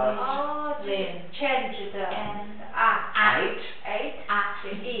we've got Oh, change the Ah. 8. To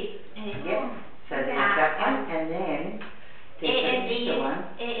eat. Yep, so there's that one, and then there's another one.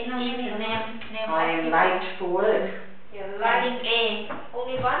 I am late for work. Yeah, Writing like A.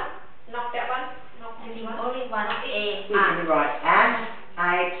 only one? Not that one? Not I this think one? only one A. We can write at,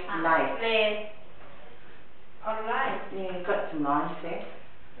 8, late. Play. Alright. Yeah, you've got some lines there.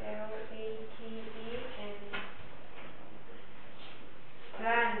 L-A-T-E and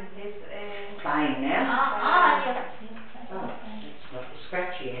plan this Playing now. Yes. Oh, it's not the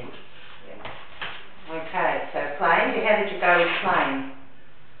scratchy end. yeah. Okay, so plain, how did you go with plain?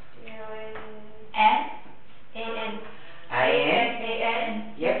 And A-N.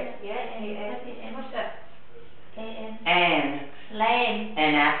 A-N, yep, Yeah, what's that? A-N. and, Lane.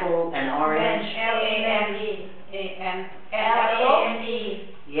 an apple, an orange, L-A-N-E.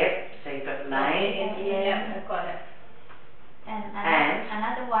 L-A-N-E. yep, so you've got lane, Yeah, I got it. And And?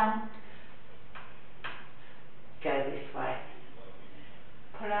 another one. go this way.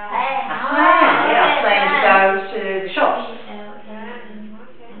 Plan. A plan, yeah, I plan to go to the shops.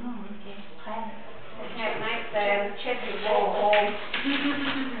 Have nice check the wall home.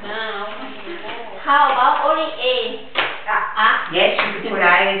 Now, How about only A? Yes, you can put A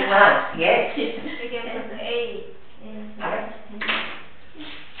as well, yes. you can put A.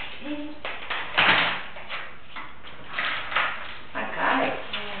 Okay,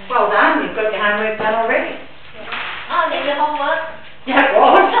 well done, you've got your homework done already. Oh, there's the homework. Yeah, it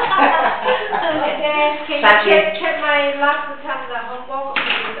was. Okay, can Thank you you. check my last time the homework?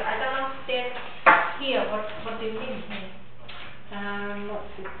 Because I don't understand here. What do you mean here?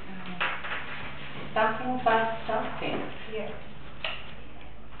 What's it? Something plus something. Yeah.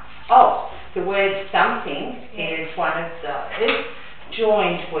 Oh, the word something Yeah. is one of those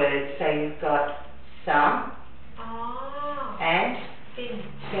joined words. So you've got some Ah. and Thing.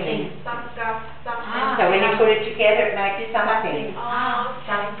 thing. Some stuff. Ah. So when you put it together, it makes something. Ah.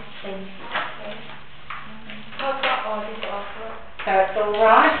 Something. What all this offer? So it's all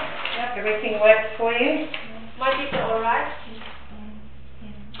right. Yep. Everything works for you. My teacher alright?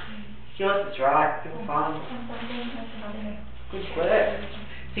 Yours is right. You're fine. Good work.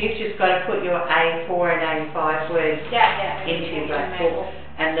 So you've just got to put your A4 and A5 words Yeah. into your black book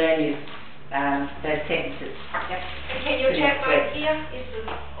and learn your those sentences. Yep. Can you check my here? Is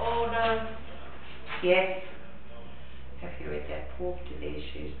all the Yes. Have you read that? Walk to these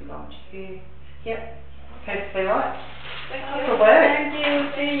shoes belong to you. Yep. Perfectly right. Thank Good you. work. Thank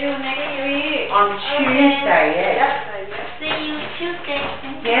you. See you next week. On Tuesday, yes. See you Tuesday.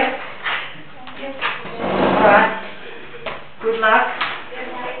 Thank you. Yep. Alright. Good luck.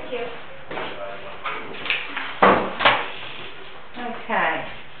 Thank you. Okay.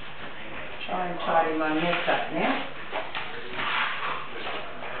 Try and tidy my mess up now.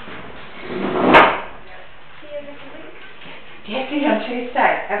 See you next week. Yeah, see you on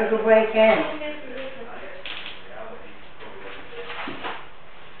Tuesday. Have a good weekend.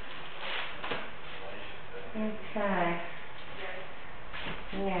 Okay.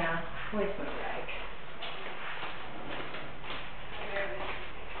 Now, where's my rag?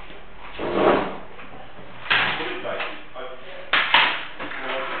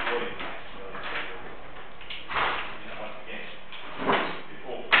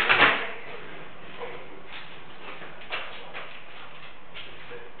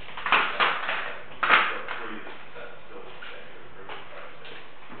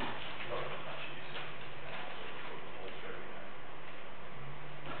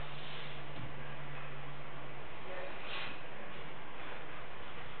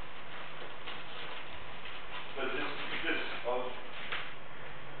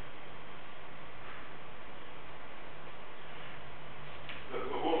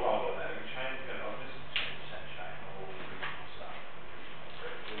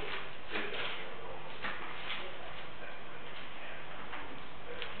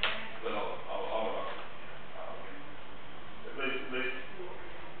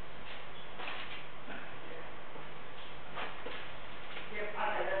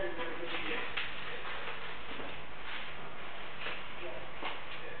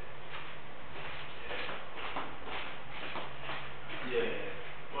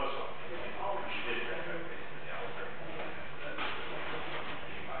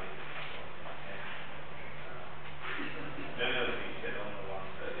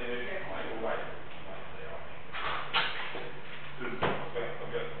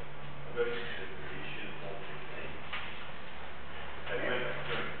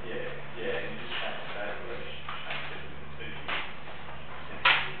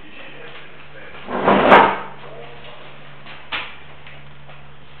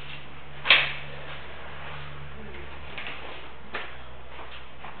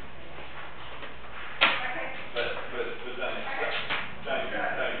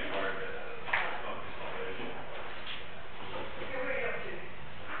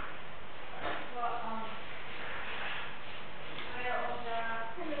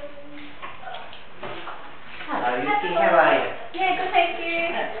 Hello, Yuki, how are you? Yeah, good, thank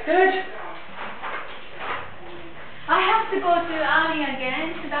you. That's good. I have to go to Army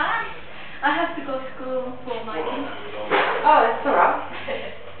again today. I have to go to school for my interview. Oh, that's alright.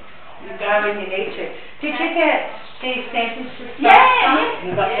 You go when you need to. Did you get these sentences last time?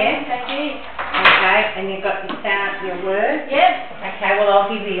 You got yes, them? I did. Okay, and you got your sound, your words? Yep. Okay, well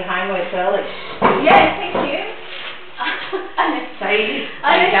I'll give you your homework early. Yeah, thank you. So you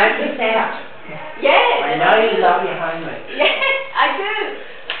don't miss out. Yeah. I know you love your homework. Yes, I do.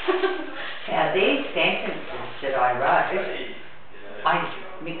 Now these sentences that I wrote, I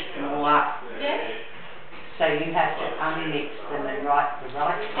mixed them all up. Yes. So you have to unmix them and write the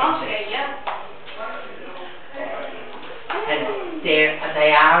right sentence. Okay, yep. And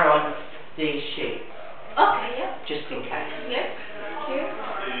they are on these sheets, Okay, yep. just in case. Yep. Thank you.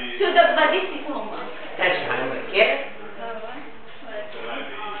 But this is homework. That's your homework, yep. Alright.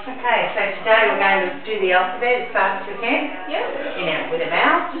 Okay, so today we're going to do the alphabet as fast as we can. Yep. With a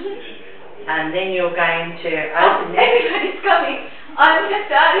mouse. And then you're going to open it. Everybody's coming. I'm just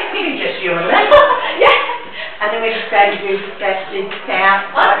starting. Just you and me. Yeah. And then we're just going to do the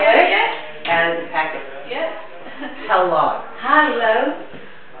count. Okay, yeah. Out of the packet. Yeah. Hello. Hello.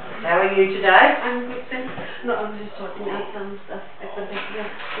 How are you today? I'm good, thanks. No, I'm just sorting out some stuff at the back there.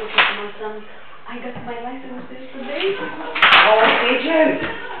 Look at my son. I got my license yesterday. Oh, did you?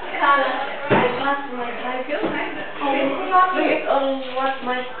 I passed my driving. Based on what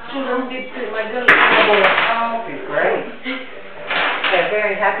my children did to my girl. Oh, great. So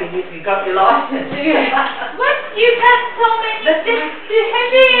very happy you got your license. What? You got so many. That's too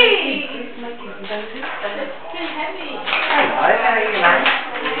heavy. It's my kid, doesn't it? That's too heavy. Hello, how are you, mate?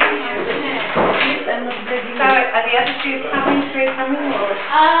 Yes, I'm not begging. So, are the other two coming or?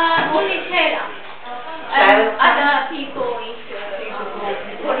 Only Taylor. And other people is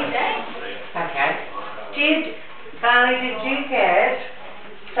holiday. Okay. Barney, did you get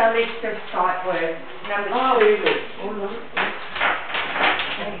the list of sight words? Number 2 list. Oh, no.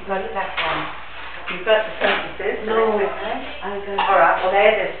 Have you got it, that one? You've got the sentences? No. I I got. Alright, well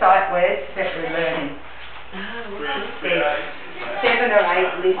they're the sight words that we're learning. Okay. There's 7 or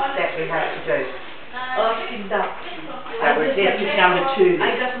 8 lists that we have to do. Okay, that. So we're just at number 2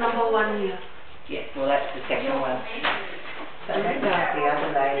 I then. got number 1 here. Yeah, well that's the second one. So let's ask the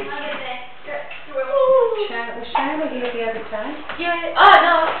other lady. Was Shayla here the other time? Yeah. Oh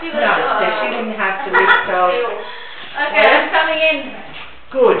no, she was. No, so she didn't have to lift off. Okay, I'm coming in.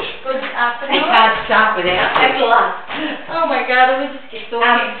 Good. Good We afternoon. can't start without you. Oh my God, let me just get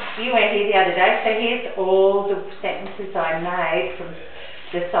talking. You were here the other day, so here's all the sentences I made from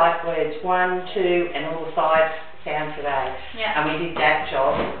the sight words 1, 2, and all the 5 sounds today. Yeah. And we did that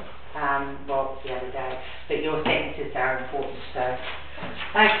job, well, the other day. But your sentences are important, so.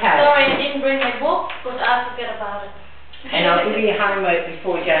 Okay. Sorry, I didn't bring my book because I forget about it. And I'll give you your homework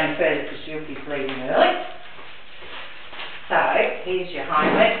before we go any further because you'll be leaving early. So, here's your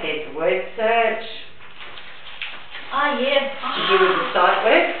homework. There's the word search. Ah, yeah. To do with the sight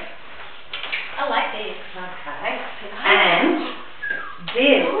words. I like this. Okay. And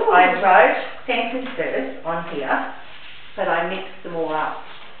this, I wrote sentences on here, but I mixed them all up.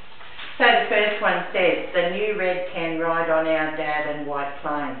 So the first one says, the new red can ride on our dad and white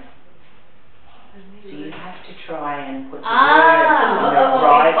plane. So you have to try and put the words in the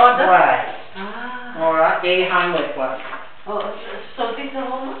right way. Alright, there your homework was. So this is the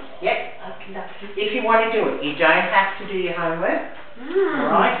homework? Yep. Okay, that's it. If you want to do it, you don't have to do your homework.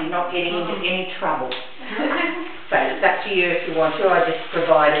 Alright, you're not getting into any trouble. But it's up to you if you want to. I just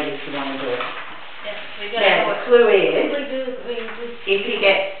provide it if you want to do it. Yes, we Now the clue is, we if you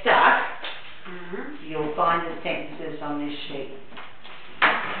get stuck, you'll find the sentences on this sheet.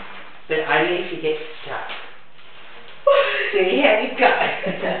 But only if you get stuck. See how you go.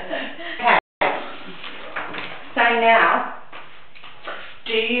 Okay. So now,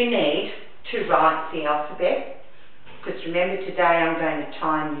 do you need to write the alphabet? Because remember today I'm going to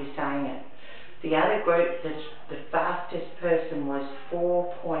time you saying it. The other group, the fastest person was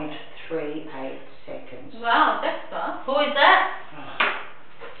 4.38 seconds. Wow, that's fast. Who is that?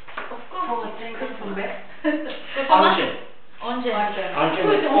 Of course. Onjin. Onjin. Onjin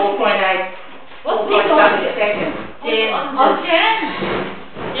was 4.8. What's 4.7 seconds. Jen. Oh, Jen.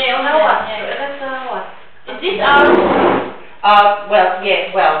 Yeah, Now what? yeah. That's what? Is this our?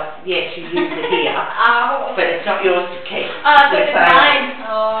 Yes, you use it here, Our. but it's not yours to keep. So We're it's saying- mine.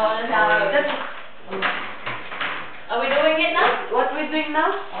 Oh, that's ours. Are we doing it now? What we're doing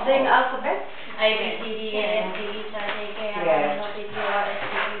now? Saying alphabet? A, B, C, D, E, F, G, H, I, J, K, L, M, N, O, P, Q, R, S,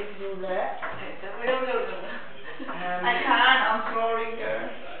 T, U, V, W. I can't, I'm sorry, girl.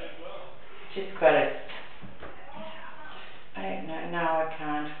 Just got it. I don't know. No, I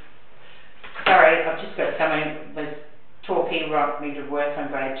can't. Sorry, I've just got someone was talking about me to work on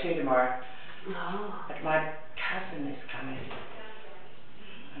grade 2 tomorrow. No. But my cousin is coming.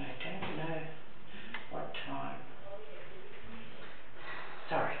 And I don't know what time.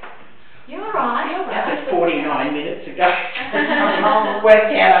 Sorry. You're alright. That was 49 minutes ago. I'll work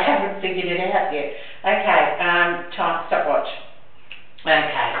out. I haven't figured it out yet. Okay, time, stopwatch.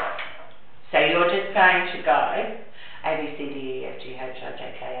 Okay. So you're just going to go A, B, C, D, E, F, G, H, I,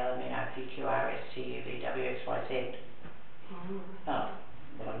 J, K, L, M, N, O, P, Q, R, S, T, U, V, W, X, Y, Z. Oh,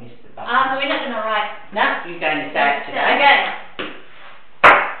 well I missed the button. So we're not gonna write. No, you're going to say it today. Okay.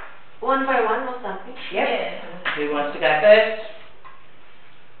 One by one or something? Yep. Yeah. Who wants to go first?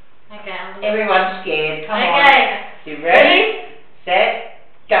 Okay, I'll do it. Everyone's scared. Come on. Okay. You ready? Set.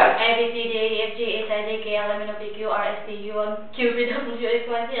 Go. A, B, C, D, E, F, G, H, I, J, K, L, M, N, O, P, Q, R, S, T, U, Q, V, W, X,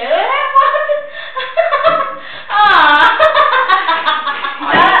 Y, Z.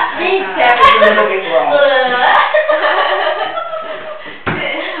 What? That needs to have a little bit wrong.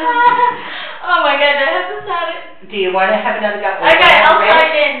 Oh my God, I have to start it. Do you want to have another go? Okay, I'll try Ready?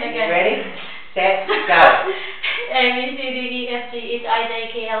 again. You Okay. ready? Set. Go. A, B, C, D, E, F, G, H, I,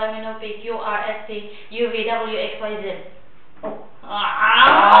 J, K, L, M, N, O, P, Q, R, S, T, U, V, W, X, Y, Z.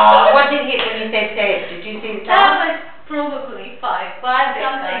 Oh, what did you hit when you said set? Did you see the That time? was probably 5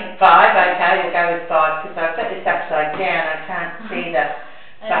 something. 5, okay, we'll go with 5 because I've got this upside down. I can't see the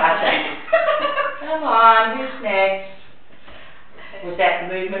button. Come on, who's next? Was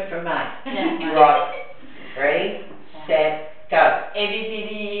that movement from me? Yeah. Right. Ready? Set. Go. A, B, C,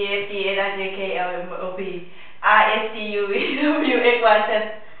 D, E, F, G, H, I, J, K, L, M, O, P, R, S, T, U, V, W, X, Y,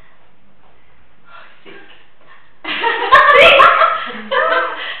 Z.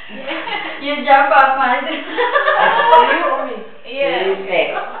 You jump off my You or me? Yeah. Who's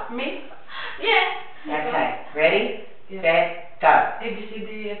next? Me? Yeah. Okay. Ready? Yeah. Set. Go. A, B, C, D,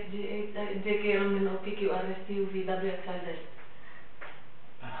 E, F, G, H, I, J, K, L, M, N, O, P, Q, R, S, T, U, V, W, X, Y, Z.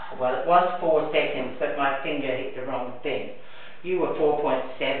 Well, it was 4 seconds, but my finger hit the wrong thing. You were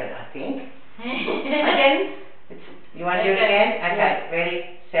 4.7, I think. Again? You want to do it again? Okay.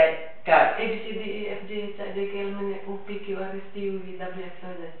 Ready? Set. Go. A, B, C, D, E,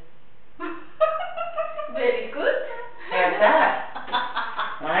 STUVWXYZ. Very good. How's that?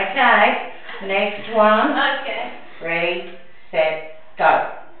 Okay, next one. Okay. Ready, set,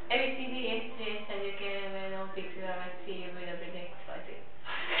 go. A B C D E F G H I J K L M N O P Q R S T U V W X Y Z.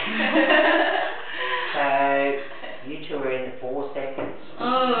 So, you two are in the 4 seconds.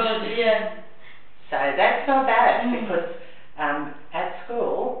 Oh dear. So that's not bad because at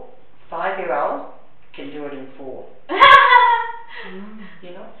school, 5-year-olds can do it in 4.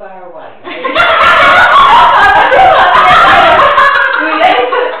 You're not far away.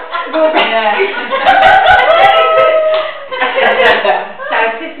 So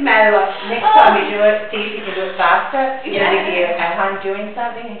it's just a matter of next time you do it, see if you can do it faster. You know, if you're at home doing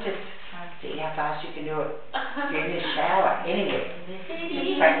something, you just see how fast you can do it. If you're in the shower, anywhere.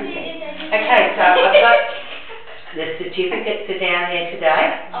 Just practicing. Okay, so I've got the certificates are down there today.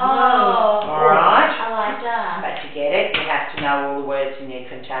 Oh. Alright. I like that. But to get it, you have to know all the words in your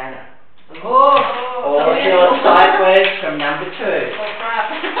container. Oh. All of your sight words from number 2. Oh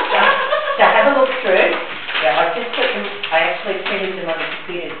crap. So have a look through. Yeah, I just put them, I actually printed them on the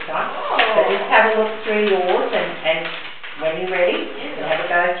computer this time. So just have a look through yours and when you're ready, you'll have a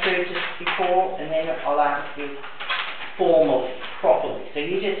go through just before and then I'll ask you formally, properly. So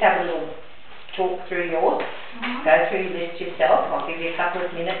you just have a little talk through yours, go through your list yourself. I'll give you a couple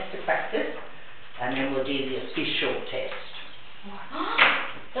of minutes to practice and then we'll do the official test.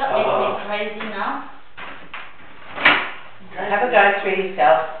 That makes me crazy now. Have a go through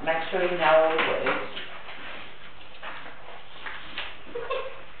yourself, make sure you know all the words.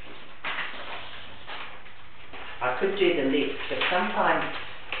 I could do the list, but sometimes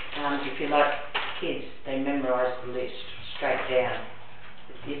if you like kids, they memorise the list straight down.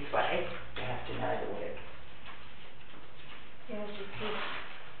 But this way, you have to know the word. Yes, it is.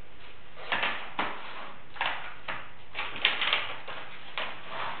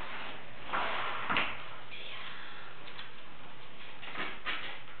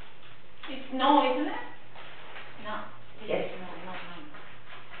 It's no, isn't it? No. Yes.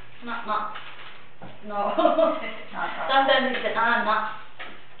 No. No. Sometimes it's an no.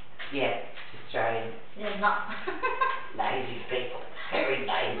 Yeah, it's Australian. Yeah, no. Lazy people. Very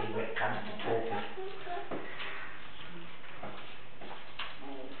lazy when it comes to talking.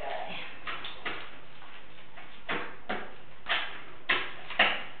 Okay.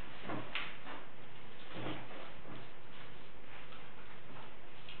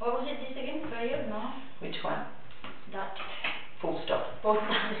 What was it this again? Period? No? Which one? Dot. Full stop. Full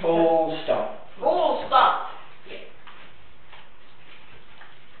stop. Full stop. Full stop.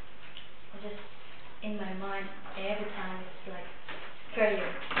 I just, in my mind, every time it's like,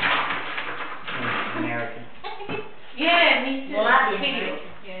 period. American. Yeah, me too. Bloody Period. American.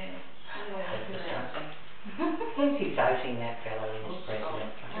 Yeah. When's he voting that fellow in as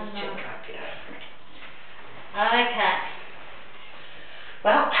president? I just can't get over it. Okay.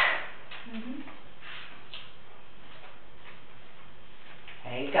 Well,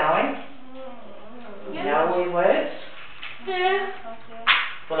 how you going? You know all your words? Yeah.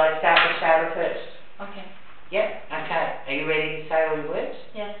 Will I start with Sarah first? Okay. Yep, okay. Are you ready to say all your words?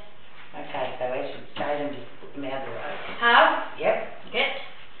 Yes. Okay, so as you say them, just put them out of the road. Have, Yep. get,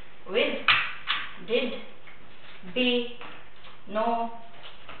 with, did, be, know,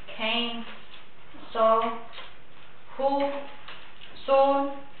 came, saw, who,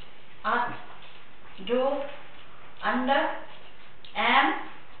 soon, at, do, under, am,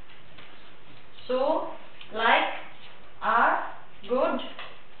 so, like, are, good,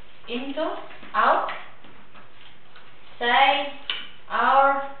 into, out, say,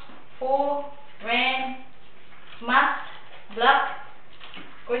 our, who, when, must, black,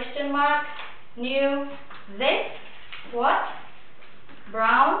 question mark, new, this, what,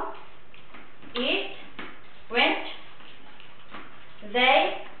 brown, eat, went,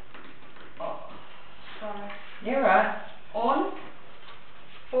 they, oh, sorry, You're right. on,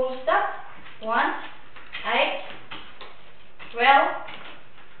 full stop, 1, 8, 12,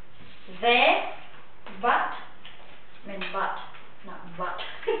 there, but, not but.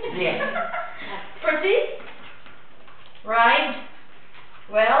 Yeah. Pretty, ride,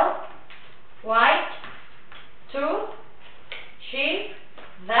 well, white, two, she,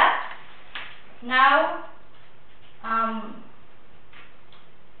 that, now,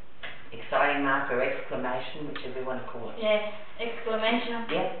 Exciting mark or exclamation, whichever you want to call it. yes, exclamation,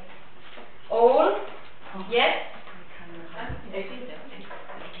 Yep. all, yes,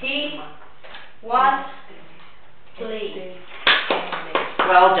 he, was, please.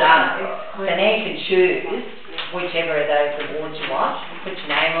 Well done. So now you can choose whichever of those awards you want. Put your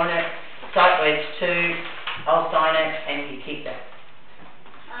name on it. Sight words 2, I'll sign it and you keep that.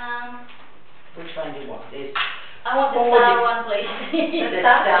 Um, Which one do you want? There's I want the What would star you- one, please. the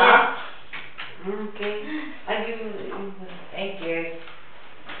Star? star. Okay. Are you? Thank you.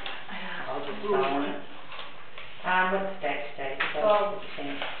 I'll just sign it. What's the date today? Twelve.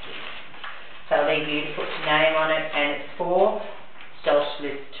 So I'll leave you to put your name on it, and it's for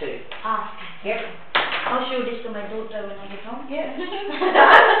Socialist 2. Ah, Yep. I'll show this to my daughter when I get home. Yeah. I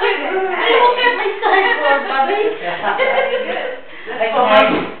will get my sideboard, buddy. Okay.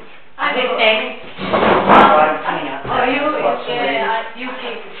 Who's next? Oh, I'm coming up. Oh, you What's the okay? list? You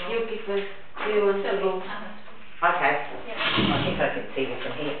keep first. Do you want to go? Okay. I think I can see it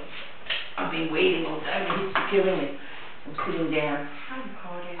from here. I've been waiting all day, but it's killing me. I'm sitting down.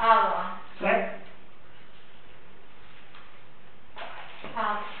 Oh, Yep.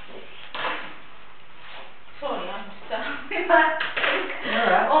 sorry, I'm sorry.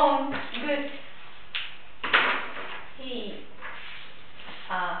 Alright. Good. He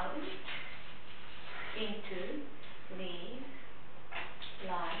out into leave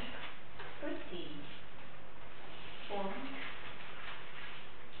like pretty. Won't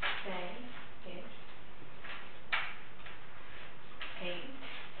say yes. Eight.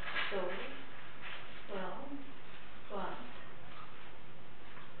 So well what?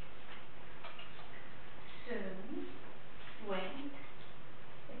 Soon went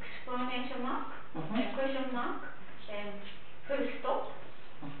exclamation mark and question mark and full stop.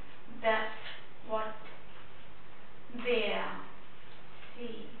 That's what there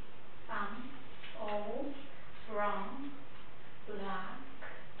see all wrong black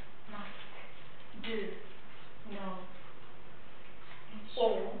must do no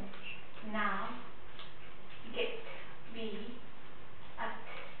all now get be at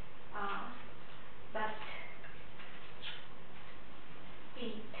but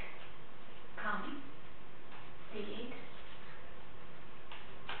it come did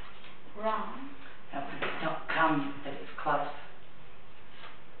wrong It's not come, but it's close.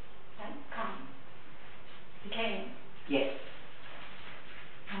 and come became Yes.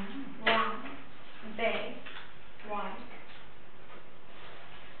 wrong they white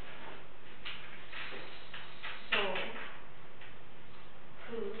so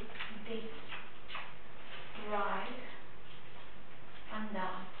who did right under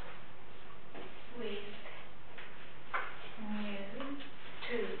with new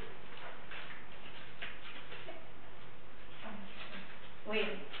to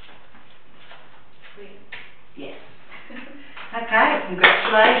will Yes. Okay,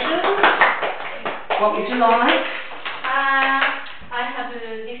 congratulations. What would you like? I have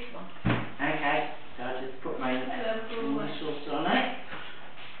this one. Okay, so I'll just put my initials on it,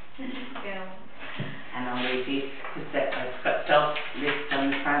 Go. and I'll leave this, because I've got self list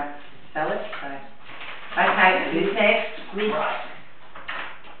on the front to spell it, so. Okay, who's next? Me. Right.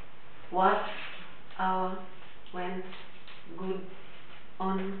 What hour went good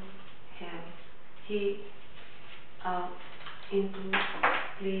on him? He out into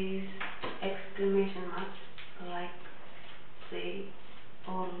please exclamation mark like say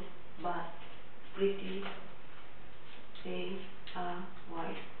all but pretty they are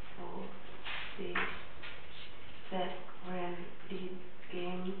white or they that when did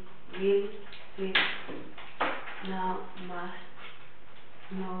game will fit now must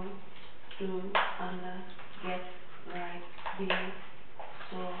know to under get right there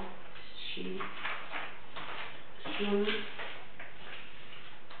so she soon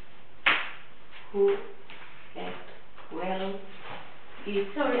who at well it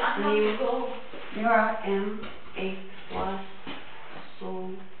Sorry, I have knew to go. You're right. it was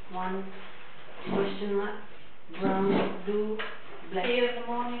so one question mark brown blue black See you in the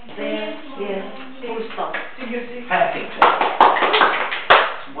morning. there yes full stop. Perfect.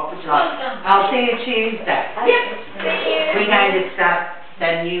 What would you like? Well done. I'll see you Tuesday. Yep. See you. We're going to start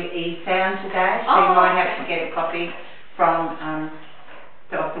the new e-sound today, so you Oh, might have to okay. get a copy from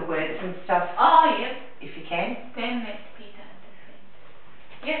Dr. Words and stuff, Oh, yep. if you can. Then met Peter at the friend.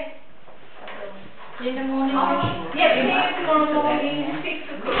 Yep. So, in the morning. Oh, Yep. you See might you tomorrow do that, morning, yeah.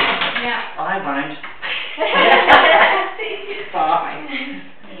 6 o'clock. Yeah. I won't. See you. Bye.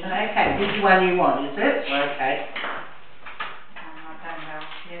 Okay, this is one you want, is it? Okay. I don't know,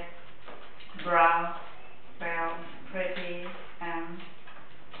 yes. Brown, well, pretty,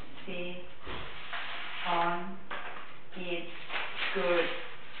 see, on, it's good,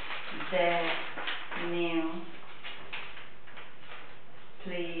 the new,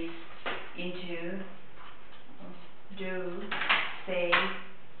 please, into, do, say,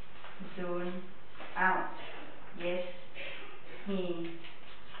 soon, out, yes, he,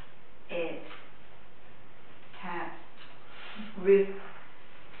 it, with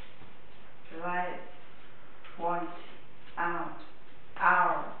light want out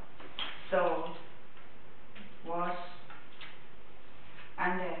our soul was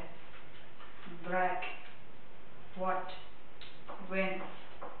under black what when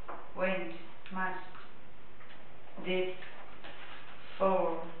must this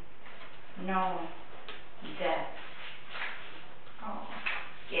fool know that oh,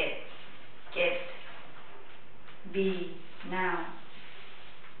 get be now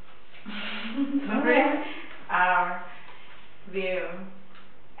our will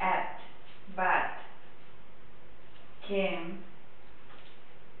at but came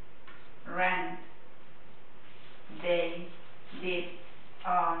ran they did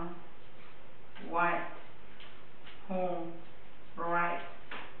on white whom right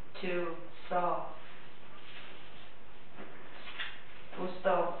to saw full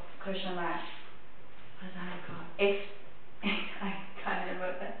stop question mark what I call I can't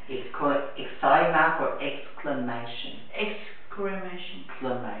remember that. It's called exclamation mark or exclamation. Exclamation.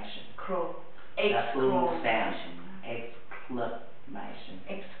 Exclamation. That little sound. Exclamation.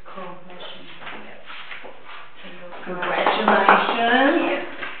 Exclamation. Congratulations.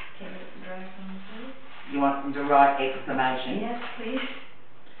 Can you draw some please? You want them to write exclamation? Yes, please.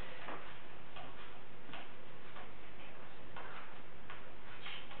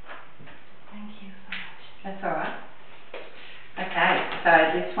 Thank you so much. That's alright. Okay, so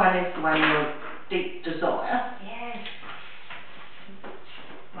this one is the one your deep desire. Yes.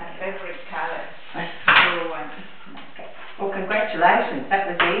 My favorite color. Blue one. Okay. Well, congratulations. That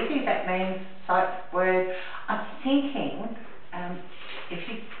was easy. That means sight word. I'm thinking if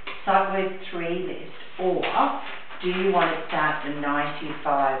you sight word 3 list, or do you want to start the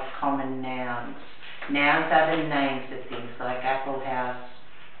 95 common nouns? Nouns are the names of things like apple, house,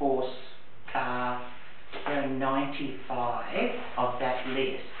 horse, car. There are 95 of that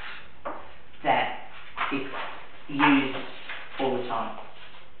list that is used all the time.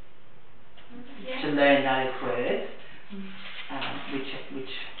 To learn those words, which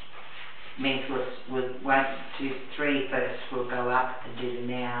means we'll won't do 3 first. We'll go up and do the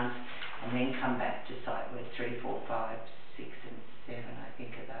nouns, and then come back to sight word 3, 4, 5, 6, and 7. I think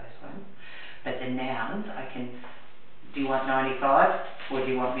of those ones. But the nouns, I can. Do you want 95, or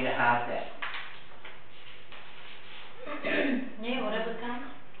do you want me to halve that? Yeah, whatever comes.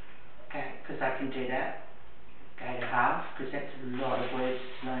 Okay, because I can do that. Go to half, because that's a lot of words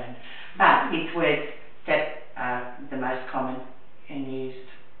to learn. But it's words that are the most common and used,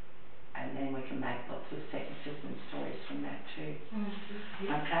 and then we can make lots of sentences and stories from that too.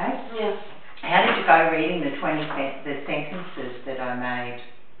 Okay? Yeah. How did you go reading the sentences that I made?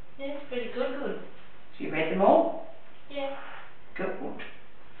 Yeah, it's pretty good. You read them all? Yeah. Good. Okay.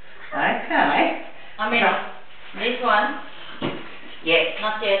 I mean, this one, Yes.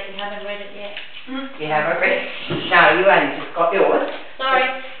 not yet, you haven't read it yet. You haven't read? No, you only just got yours. Sorry,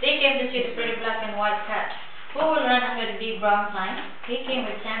 they came to see the pretty black and white cat. Who will run under the big brown sign? He came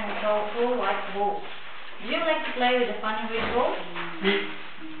with Sam and saw 4 white balls. Do you like to play with the funny red balls?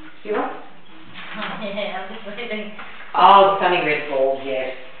 You want? Yeah, I'm just waiting. Oh, the funny red balls,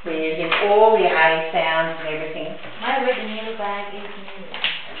 yes. We're using all the A sounds and everything. My red and yellow bag is new.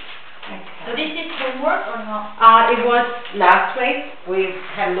 Okay. So this is homework or not? It was last week. We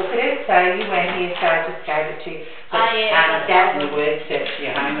had a look at it, so you weren't here, so I just gave it to you. But, Yeah. that and the word search for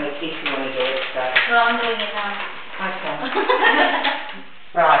your homework if you want to do it. So. Well, I'm doing it now. Okay.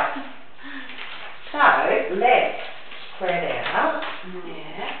 Right. So let's spread out.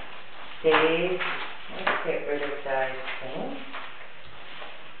 Yeah. These. Let's get rid of those things.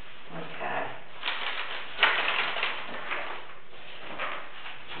 Okay.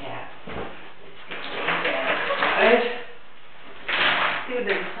 Yeah. Still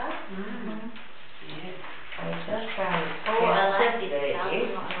there, huh? Yes. I'm just trying to Oh, I like these this. I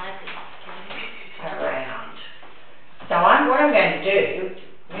like it. around. So what I'm going to do,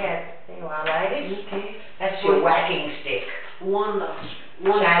 there you are, ladies. Okay. That's your whacking stick. Wonderful.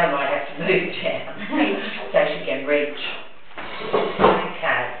 Shayla might have to move down so she can reach.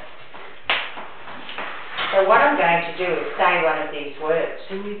 Okay. So what I'm going to do is say one of these words.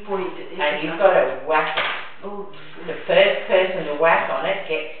 And we point it. And you've got to whack it. Oh. The first person to whack on it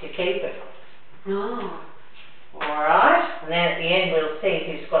gets to keep it. Oh. Alright? And then at the end we'll see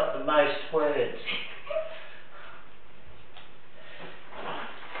who's got the most words.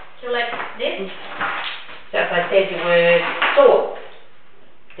 So like this? So if I said the word thought,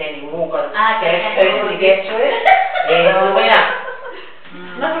 then you've all got the first person to get to it. There's the winner.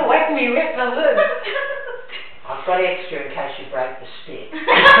 Not a whack me, whack my words. I've got extra in case you break the stick.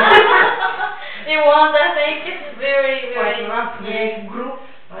 You want that thing? Just Very, very, Yes. Group.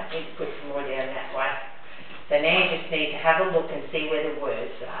 Might need to put some more down that way. So now you just need to have a look and see where the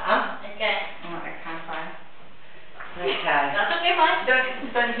words are. Okay. Oh, I can't find. Okay. That's okay, fine.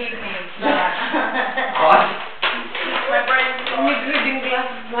 Don't hit me. What? My brain's I'm reading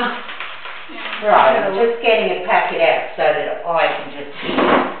glasses now. Right, I'm just getting a packet out so that I can just pick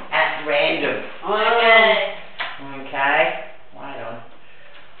at random. Okay. Okay. Wait on.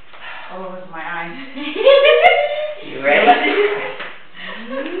 Oh, it was my eyes. You ready?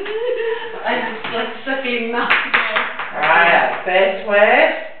 I'm just like sucking now. Right, first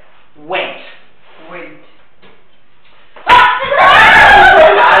word, went. Wait.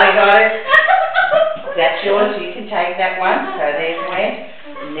 Charlie got it. That's yours, you can take that one. So there's went.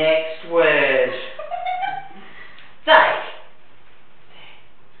 Next word. Say.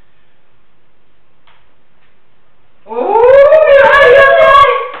 Ooh,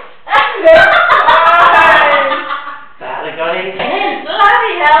 Charlie got it again.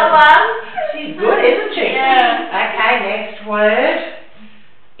 Bloody hell, man. She's good, isn't she? Yeah. Okay, next word.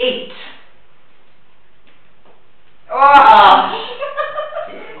 Eat. Oh.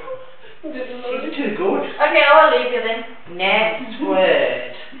 She's too good. Okay, I'll leave you then. Next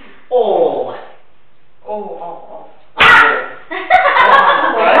word. All. Oh.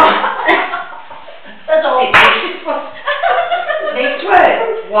 That's all. Next word.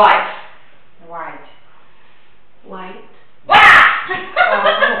 White. White. White.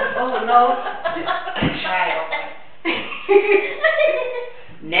 Oh no.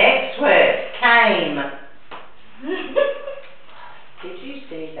 Next word. Came. Did you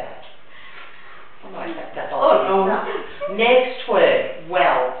see that? I might have to hold Oh, it. Next word.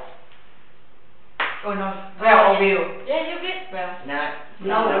 Well. Oh no. Well or will? Yeah, you get well. No.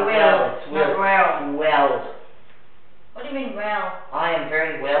 No, well. It's Not well. Well. What do you mean well? I am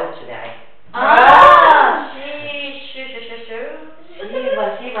very well today. Ah, Shiva.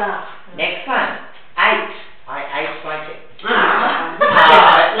 Next one. Ate. I ate my tea. Ah.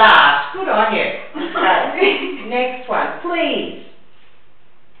 At last. Good on you. Okay. Next one. Please.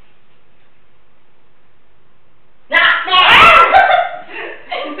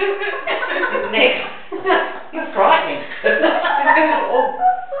 Next. You're frightening.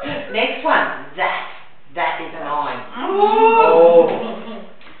 Next one. That. That is mine. Oh.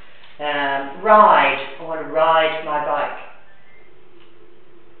 Ride. I want to ride my bike.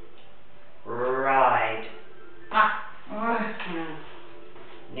 Ride.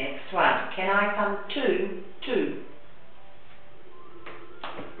 Next one. Can I come to?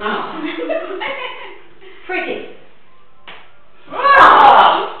 Oh. Pretty.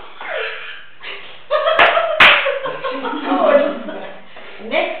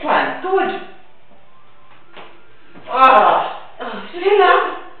 Next one. Good.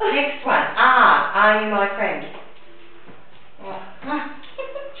 Next one. Are you my friend?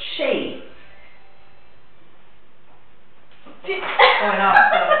 She. Oh no.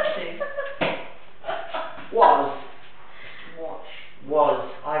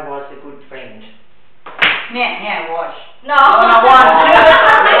 Was. I was a good friend. Yeah, watch. No. Oh, no, one.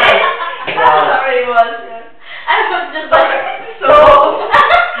 Sorry, it was. Yeah. I was just like so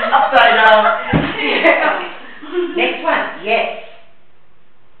Upside down. Next one. Yes.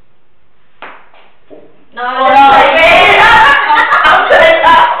 No, Oh, that's no. like me. Upside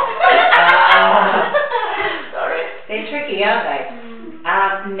down. Sorry. They're tricky, aren't they?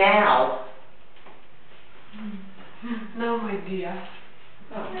 Now. No, my dear.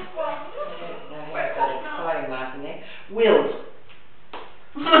 Oh. I don't know how I've got a exciting mark in there. Willed.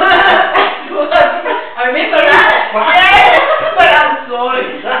 I remember that. But I'm sorry.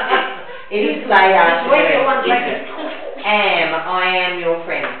 It is late afternoon. Wait till one isn't second. it? I am your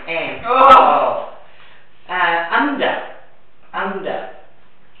friend. Am. Oh. Under.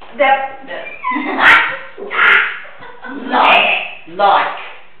 That. Like. What?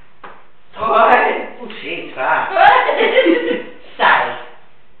 Oh, she's fast. Say.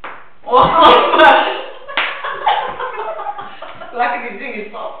 Like a good thing is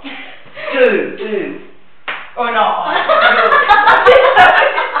soft. Do. Oh no.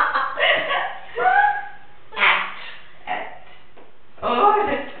 Act. Oh.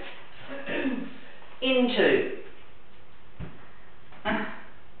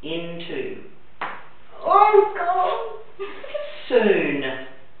 Into. Oh God. Soon.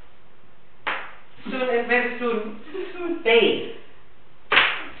 Soon and very soon. Be.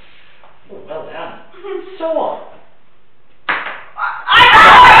 Oh, well done. Saw.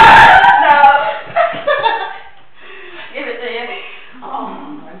 No. Give it to you.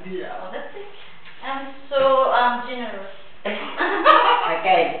 Oh dear. Oh, that's it. I'm so generous.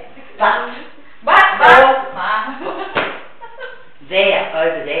 Okay. But. But.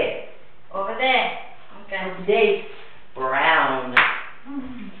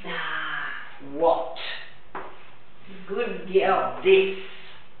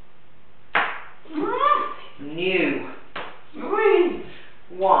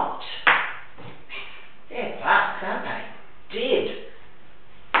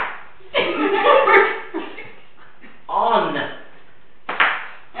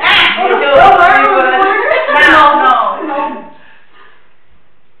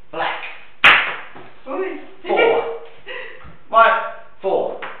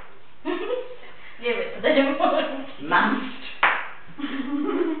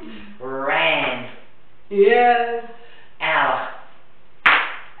 Yeah. Our.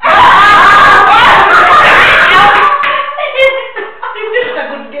 It's a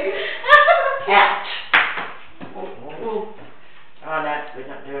good game. Out. Oh. Oh no, we're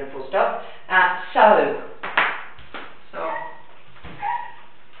not doing full stop. So. So.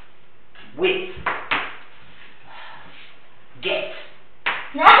 With. Get.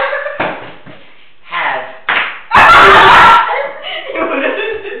 Have.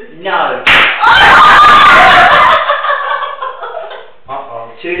 No.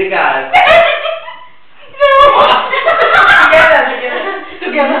 Uh-oh, 2 to go.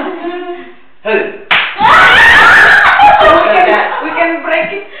 Together. Who? We can break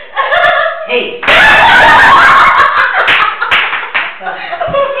it. He.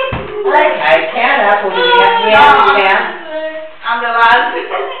 Okay, count up. Or do we have to count? I'm the last.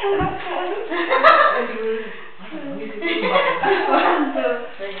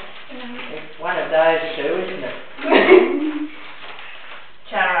 It's one of those two, isn't it?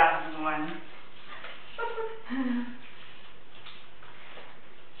 Chara one.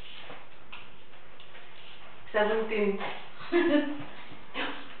 17. 26.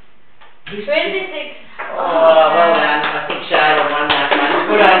 Oh, well done. I think Charlotte won that one.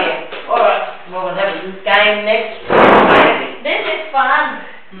 Good on you. Alright, well we'll have a game next. Maybe. This is fun.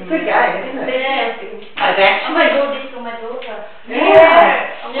 It's a good game, isn't it? Yeah. I've I actually... might do this to my daughter.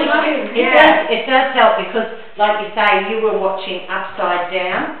 It does help because, like you say, you were watching upside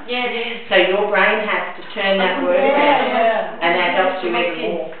down, Yeah, it is. so your brain has to turn that word around, and that helps you even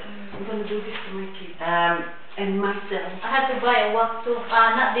more. I'm going to do this to my kids. And myself. I have to buy a one too.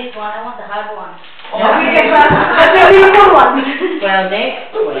 Not this one. I want the hard one. That's a really good one. Well,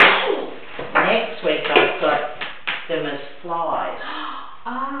 next week I've got them as flies.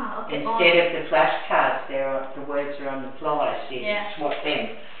 Okay. Instead of the flashcards, the words are on the flies, so you Yeah. can swap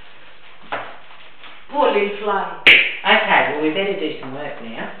them. Poor little fly. Okay, well we better do some work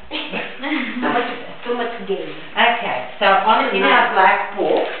now. Too much game. Okay, so in our black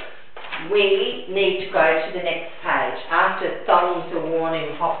book, we need to go to the next page. After thongs are worn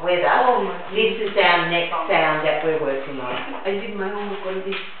in hot weather, Oh my this is our next sound that we're working on. I did my homework on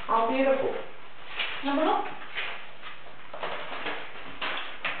this. Oh, beautiful. Number look.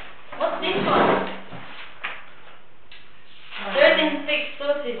 What's this one? 13 thick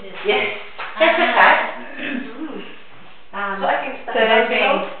sausages. Yes, that's okay. So I can start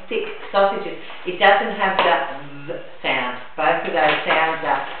 13 thick sausages. It doesn't have that v sound. Both of those sounds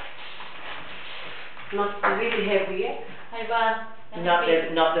are Not really heavy yet.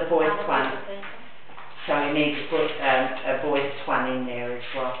 not the voiced one. So you need to put a voiced one in there as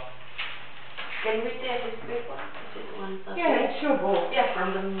well. Can we tell this big one? Is it one sausage? Yeah, it's your ball. Yeah,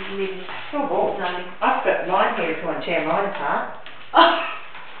 from the middle. Your ball. Darling. I've got mine here if you want to tear mine apart.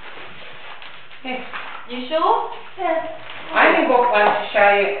 Yeah. You sure? Yeah. I only bought one to show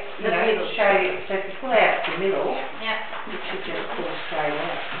you, it'll show you, so if you pull out the middle, Yeah. you should just pull straight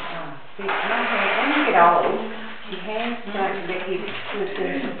out. See, when you get old, your hands don't let you to a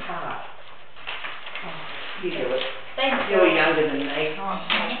certain part. Oh, you do it. Thank you. You're younger than me.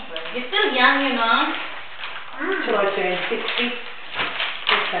 You're still young, you know. Till I turn 60,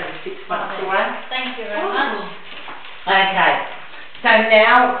 just over 6 months away. Thank you very much. Okay, so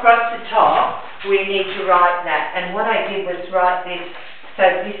now across the top, we need to write that. And what I did was write this, so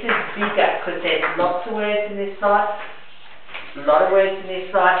this is bigger because there's lots of words in this lot, a lot of words in this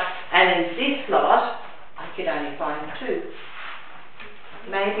lot, and in this lot, I could only find 2.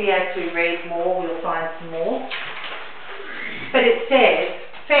 Maybe as we read more, we'll find some more. But it says,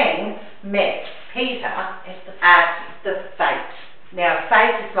 Feng met Peter at the fete. Now,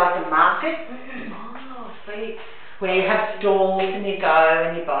 fete is like a market. Oh, fate. Where you have stalls and you go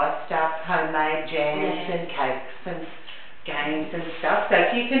and you buy stuff, homemade jams and cakes and games and stuff. So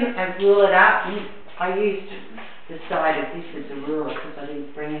if you can rule it up, I used the side of this as a ruler because I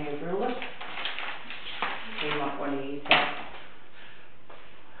didn't bring any rulers. So you might want to use that.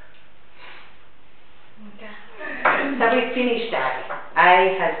 Okay. So we've finished A.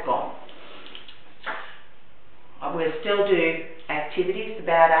 A has gone. We'll still do activities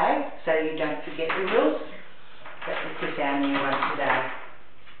about A so you don't forget the rules. But this is our new one today.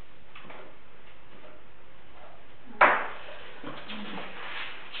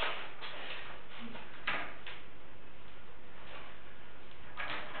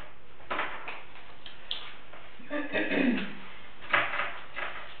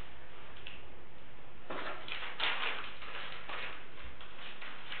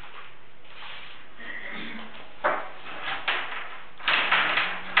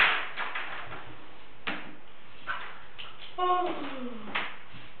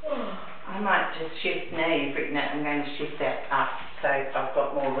 can't just shift now. You've written that. I'm going to shift that up so I've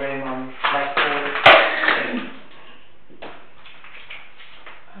got more room on blackboard.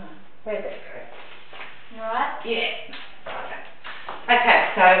 Where'd that go? You alright? Yeah. Okay,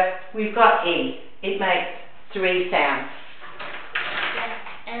 so we've got E. It makes 3 sounds.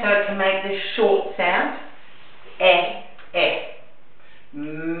 Yeah. So it can make the short sound. E,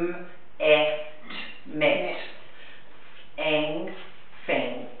 m, met, eng,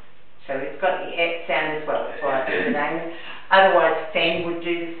 feng. So it's got the sound as well. That's why I put the name. Otherwise, Feng would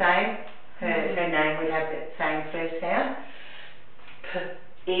do the same. Her name would have that same first sound.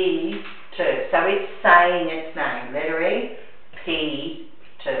 P, E, T. So it's saying its name. Letter E, P,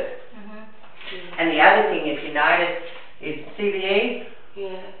 T. And the other thing, if you notice, is see the E?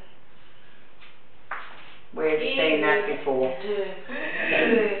 Yeah. Where have you seen that before?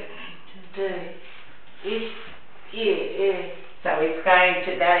 So it's going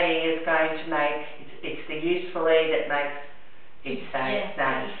to, that E is going to make, it's the useful E that makes it say its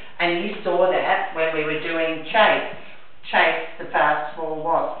name. And you saw that when we were doing chase. Chase the fast small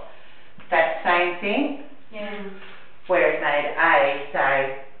wasp. That same thing, Yeah. where it made A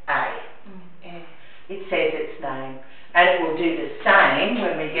say A. It says its name. And it will do the same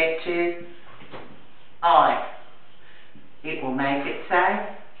when we get to I. It will make it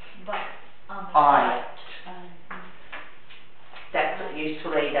say But I. That's what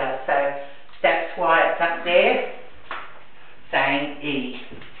useful E does. So that's why it's up there saying E,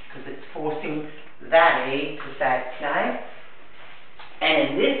 because it's forcing that E to say its name. And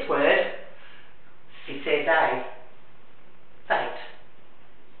in this word, it says A. Fate.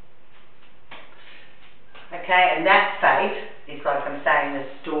 Okay, and that fate is like I'm saying the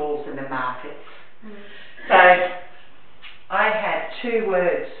stalls and the markets. So I had 2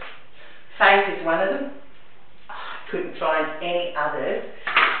 words. Fate is one of them. I couldn't find any others.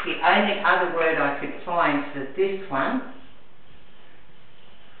 The only other word I could find for this one,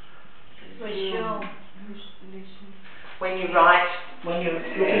 resume. when you're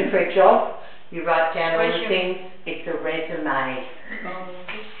looking for a job, you write down all the things. It's a resume.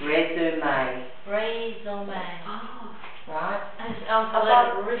 Resume. Resume. Right?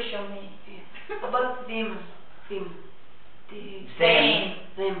 About resume. About them.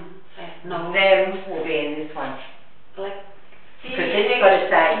 No. Them will be in this one. Like Because it's got to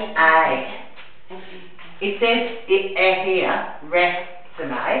say A. It says it here,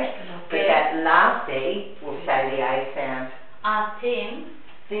 resume, but that last E will say the A sound. Theme.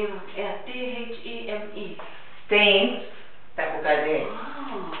 Them. Theme. Theme, that will go there.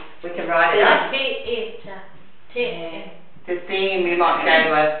 Oh. We can write it up. Theme. The theme, you might go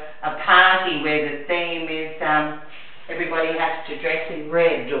to a party where the theme is everybody has to dress in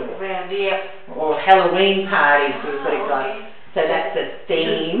red, or Halloween parties we've got. So that's a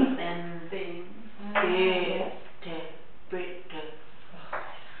theme.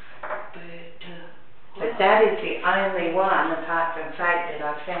 But that is the only one apart from fate that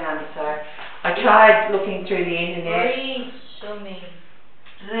I found. So I tried looking through the internet.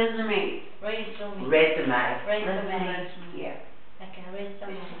 Resume. Resume. Yeah. Okay,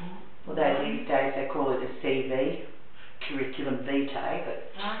 resume. Although these days they call it a CV, curriculum vitae, but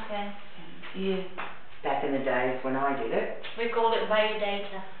Okay. back in the days when I did it. We call it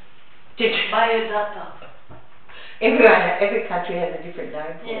biodata. Biodata. Every country has a different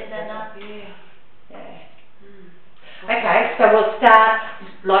name for Yes, it. they're not. Yeah. Okay, so we'll start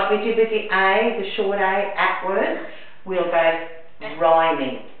like we did with the A, the short A, at words. We'll go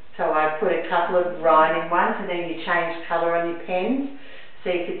rhyming. So I put a couple of rhyming ones, and then you change colour on your pens so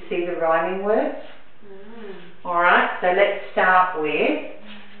you could see the rhyming words. Alright, so let's start with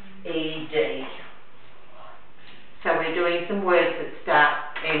ED. So we're doing some words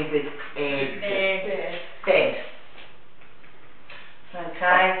that end with ed. Fed.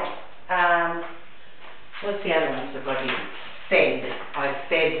 Okay. What's the other ones I've got here? Fed. I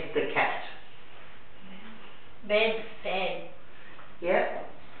fed the cat. Bed, fed. Yep.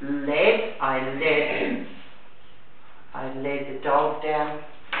 Led. I led the dog down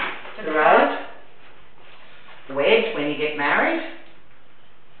the road. Wed, when you get married.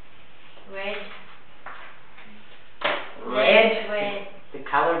 Red. Red. The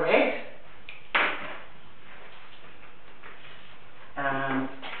colour red.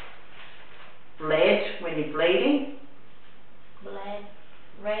 Bled, when you're bleeding. Bled.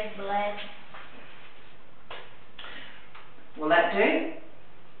 Red, bled. Will that do?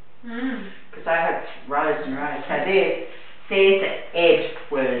 Because I have rows and rows. So there's the ed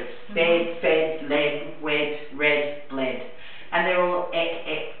words. Bed, fed, led, wed, red, bled. And they're all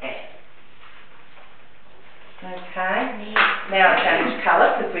Okay. Me. Now I change colour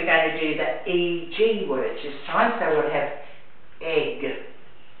because we're going to do the EG words this time. So we'll have egg.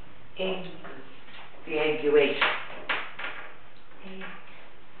 Egg. The egg you eat. Egg.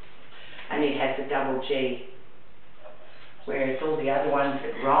 And it has a double G. Whereas all the other ones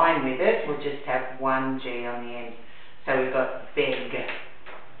that rhyme with it will just have one G on the end. So we've got beg,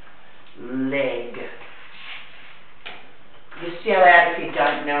 leg. Just yell out if you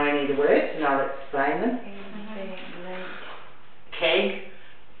don't know any of the words and I'll explain them. Egg, leg. Keg,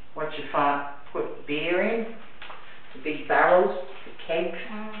 what you put beer in, the big barrels, the kegs.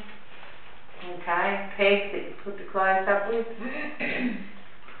 Okay, peg that you put the clothes up with.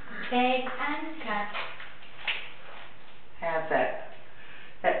 Peg and cat. How's that?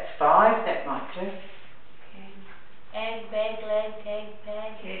 That's 5, that might do. Egg, bag, leg, egg,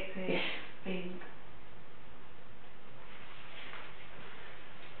 peg. Egg, pig, pig.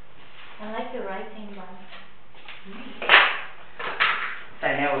 I like the writing one. So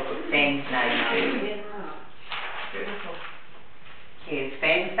now we'll put Ben's name on. Yeah. Beautiful. Here's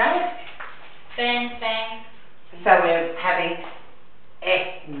Ben's name. Fan, fan. So we're having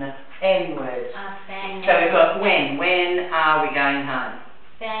N words. Fan. So we've got when. When are we going home?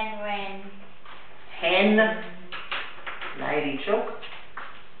 Fan, when. Hen, lady chook.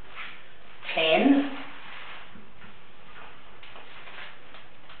 10.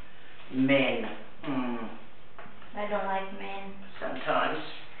 Men. I don't like men. Sometimes.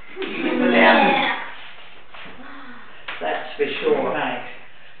 Without, that's for sure, hey.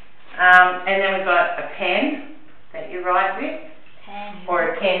 And then we've got a pen that you write with, Pen.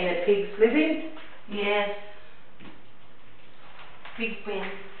 or a pen that pigs live in. Yes. Big pen.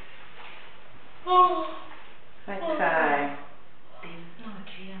 Okay. Oh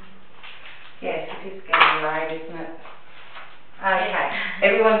dear. Yes, it is getting late, isn't it? Okay.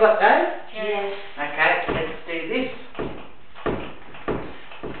 Everyone got those? Yes. Okay, let's do this.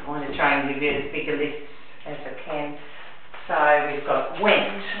 I want to try and give you as big a list as I can. So we've got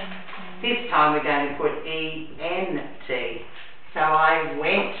went. This time we're going to put E-N-T. So I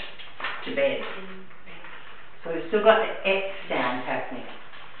went to bed. So we've still got the X sound happening.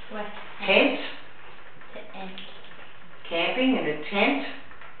 What? Tent, The end. camping in a tent.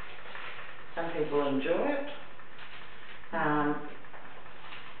 Some people enjoy it.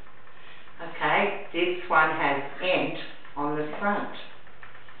 Okay, this one has ent on the front.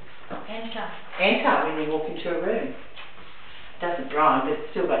 Enter. Enter when you walk into a room. Doesn't rhyme, but it's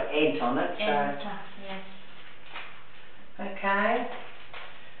still got ent on it. So. Enter. Yes. Okay.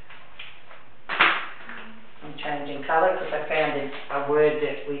 I'm changing colour because I found a word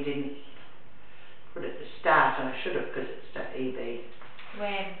that we didn't put at the start, and I should have because it's the EB.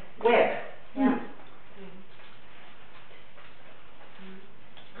 Web. Web. Yeah.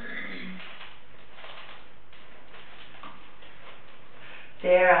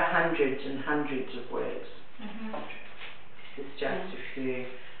 There are hundreds and hundreds of words. Mhm. This is just a few.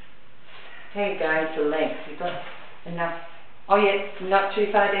 There you go, for length. You've got enough. Oh yeah, not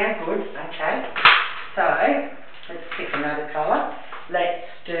too far down. Good. Okay. So, let's pick another colour. Let's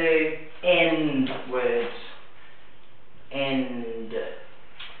do end words. End.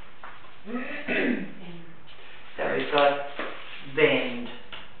 So we've got bend.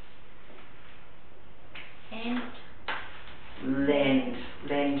 And Lend.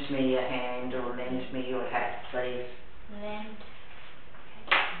 Lend me a hand or lend me your hat, please. lend.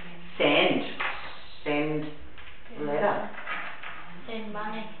 Send. Send letter. Send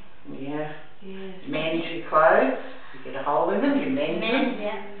money. Yeah. Yes. Mend your clothes. You get a hole in them, you mend them. Mend.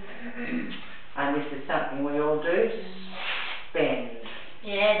 Yeah. And this is something we all do. Spend.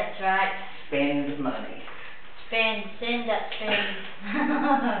 Yeah, that's right. Spend money. Spend. Send that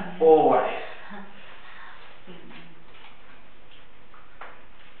spend. Always.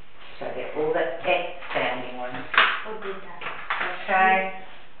 So they're all the X sounding ones. Who did that? Okay.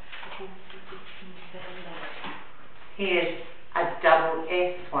 Here's a double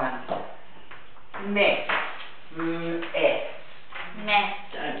S one. Mess. M-S. Mess.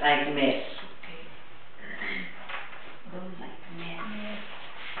 Don't make a mess. Don't like men.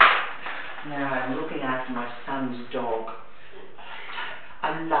 Now I'm looking after my son's dog. I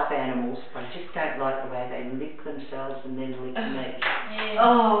love animals, but I just don't like the way they lick themselves and then lick me. Yeah.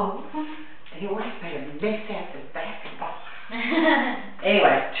 Oh. And he always made a mess out the back and behind.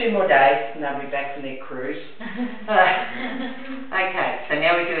 Anyway, 2 more days and they'll be back from their cruise. Okay, so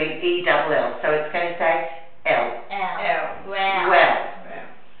now we're doing E-double-L. So it's going to say L. L. Well. Well.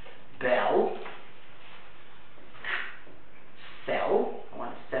 Bell. Sell. I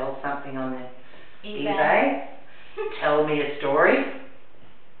want to sell something on the eBay. Tell me a story.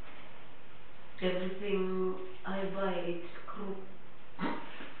 Everything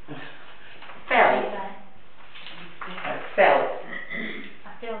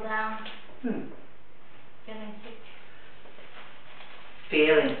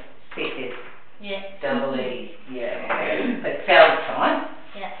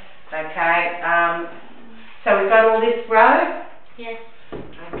So we've got all this row? Yes.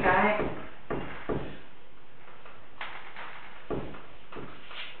 Okay.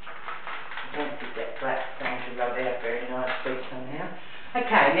 I don't think that black's going to rub out very nicely somehow.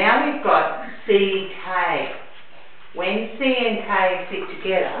 Okay, now we've got CK. When C and K sit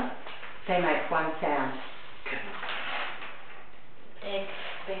together, they make one sound. Deck.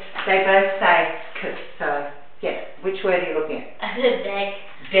 They both say K, so, yeah, which word are you looking at? Deck.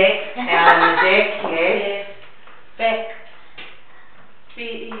 Deck, out on the deck, yes. Back.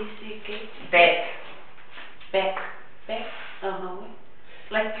 B-E-C-K. Beck. Back. Back. Oh no.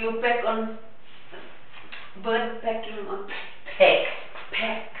 Like you back on bird packing on Peck.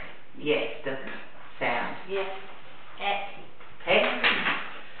 pack. Yes, the sound. Yes. Peck.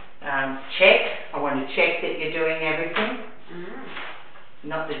 Check. I want to check that you're doing everything.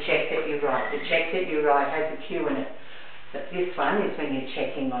 Not the check that you write. The check that you write has a Q in it. But this one is when you're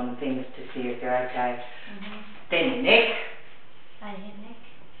checking on things to see if they're okay. Then your neck. Neck.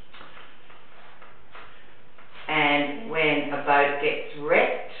 And when a boat gets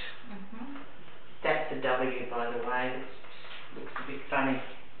wrecked, that's a W, by the way. It looks a bit funny.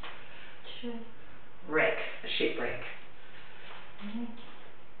 Sure. Wreck, a shipwreck.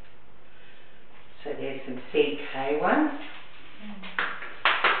 So there's some CK ones.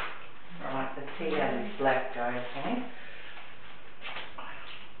 Right, let's see how this black goes, okay?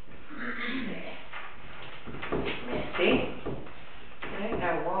 Messy. I don't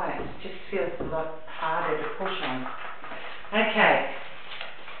know why, it just feels a lot harder to push on. Okay.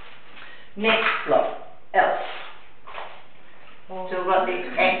 Next lot, elf. Still got the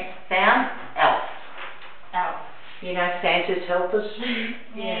X sound, elf. Elf. You know Santa's helpers?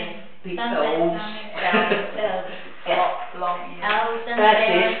 Yes. The Some elves. elves. Elf. Long elves and That's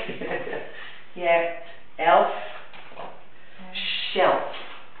bears. it. Yeah, elf. Shelf.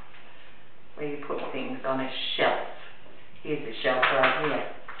 Where you put things on a shelf. Here's the shelf right here.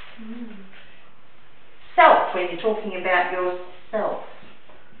 Self, when you're talking about yourself.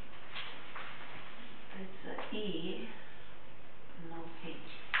 It's a E. No H.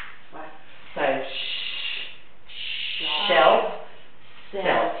 What? So, shelf,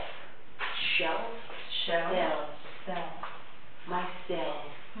 self. Shelf. Shell. Self. Myself.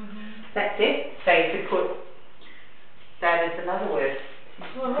 That's it. So you could put that as another word.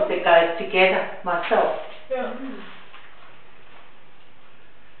 Because it goes together, myself.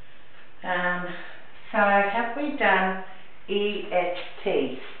 So have we done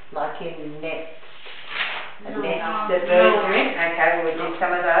EST, like in nest? A No. nest that birds are in? Okay, we'll do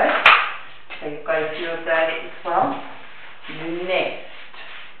some of those. So you've got a few of those as well. Nest.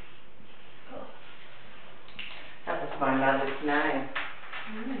 That was my mother's name.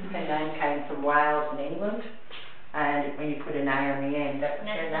 Her name came from Wales in England. And when you put an A on the end, that was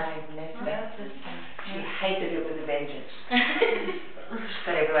her name, Nesta. She hated it with a vengeance. She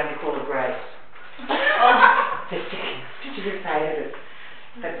got everyone to call her Grace. She just hated it.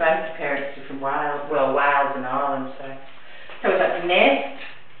 But both her parents are from Wales, well, Wales and Ireland, so. So we've got nest,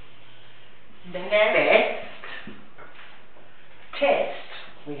 best, test.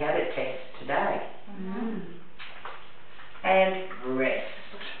 We had a test today. And rest.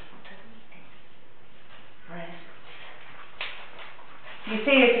 You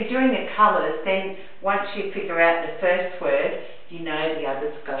see, if you're doing the colours, then once you figure out the first word, you know the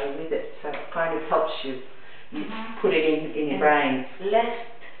others go with it. So it kind of helps you. You put it in your brain. Lest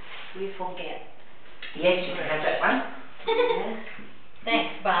we forget. Yes, you can have that one.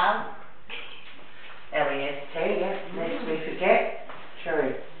 Thanks, Bob. L-E-S-T, yeah. Lest we forget.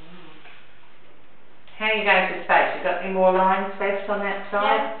 True. How are you going for space? You got any more lines left on that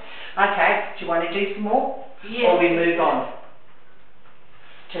side? Okay. Do you want to do some more? Yes. Or we move on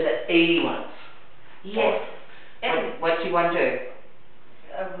to the E ones? Yes. What do you want to do?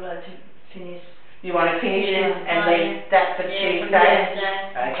 I would like to finish. You want to finish Yeah. this and leave that for Tuesday?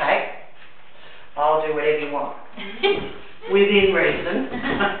 Yes. Okay. I'll do whatever you want. Within reason.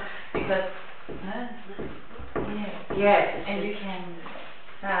 Because, Yes. and you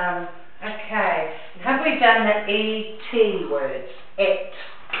can, Okay. Have we done the E-T words? Et.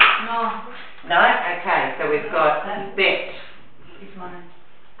 No. No? Okay. So we've got bet. it's mine.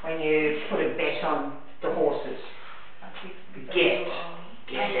 When you put a bet on the horses. Get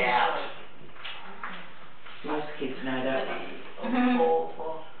out. Most kids know that one.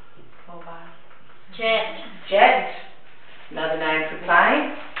 For Jet. Jet. Another name for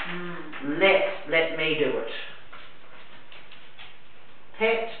plane. Let me do it.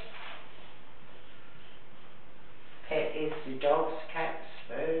 Pet. Pet is the dogs, cats,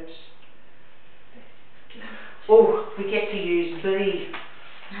 birds. Oh, we get to use B.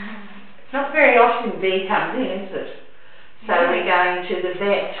 Not very often B comes in, is it? So we're going to the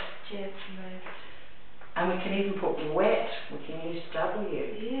vet. Jet vet. And we can even put wet. We can use W.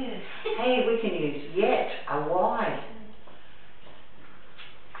 Yes. Hey, we can use yet, a Y.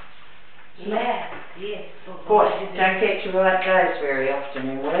 Lab. Yes. Boy, don't get to write those very often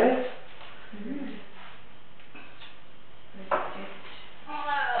in words.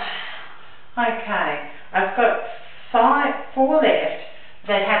 Okay, I've got 4 left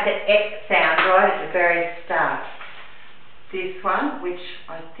that have the X sound right at the very start. This one, which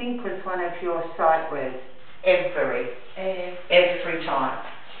I think was one of your sight words, every time.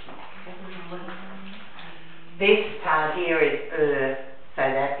 This part here is so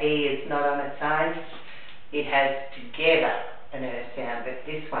that E is not on its own. It has together an sound, but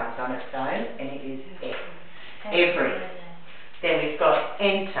this one's on its own and it is F. Every. Then we've got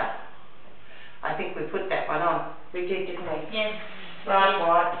enter. I think we put that one on. We did, didn't we? Yes.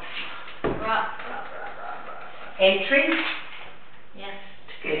 Right. Entry. Yes.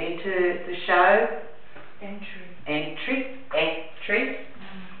 To get into the show. Entry. Entry.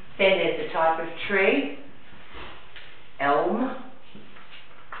 Then there's the type of tree. Elm.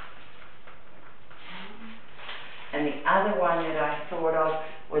 And the other one that I thought of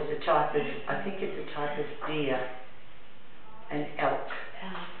was the type of, I think it's a type of deer. An elk.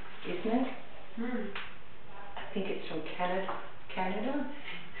 Isn't it? I think it's from Canada.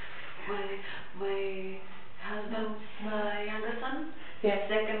 My husband's younger son, Yeah.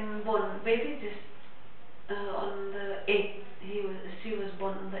 second born baby, just on the 8th. She was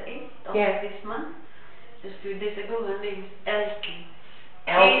born on the 8th of this month. Just a few days ago. Her name is Elke.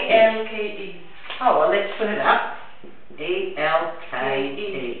 E-L-K-E. Oh, well, let's put it up.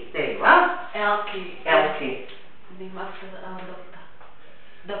 E-L-K-E. There you are. Elke. Elke. Name after our doctor.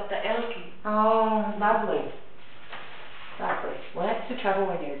 Dr. Elke. Oh, lovely. Lovely. Well, that's the trouble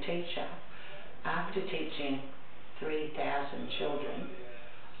when you're a teacher. After teaching 3,000 children,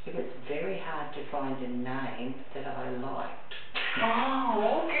 it was very hard to find a name that I liked.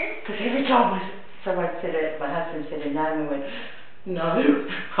 Oh, okay. Because every time someone said it, my husband said a name, I went, no.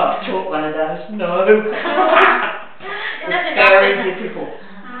 I've taught one of those, no. It's very difficult.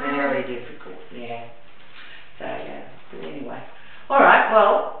 Very difficult, yeah. So, yeah, but anyway. Alright,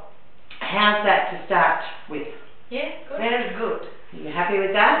 well, how's that to start with? Yeah, good. Very good. Are you happy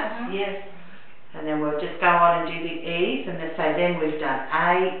with that? Yes. And then we'll just go on and do the E's, and then we've done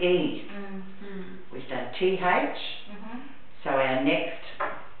A-E. We've done T-H. So our next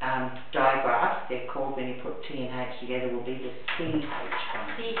digraphs, they're called when you put T and H together, will be the C-H one.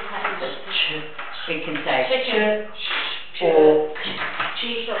 C-H. We can say Chicken. ch, or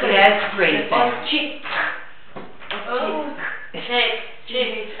it has 3 sounds. Oh, chick.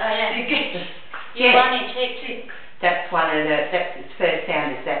 Yeah. You Yes. want it, chick. That's one of the, that's its first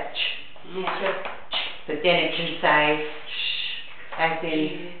sound is that ch. But then it can say sh, as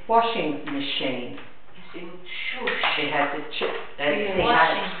in washing machine. It has a ch,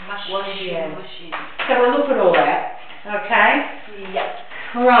 Washing machine. So we'll look at all that, okay? Yep.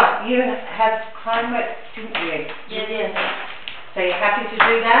 Right, you have homework, didn't you? Yes. So you're happy to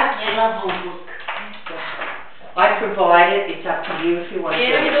do that? Yeah. Love homework. I provide it, it's up to you if you want to do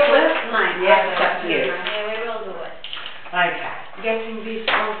Yeah, we it. do it. Nice. Yeah, it's up to you. Yeah, we will do it. Okay. Getting this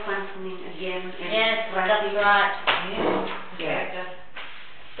all functioning again. And Yes, that's writing. right. Yeah.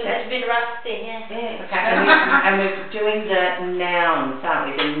 So it's been rusty, yeah. Okay, and we're doing the nouns,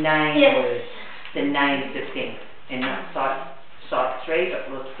 aren't we? The name Yes. words. The names of things. And not site 3, but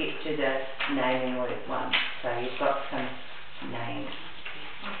we'll skip to the naming word 1. So you've got some names.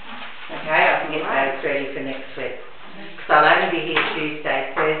 Okay, I can get those ready for next week. So I'll only be here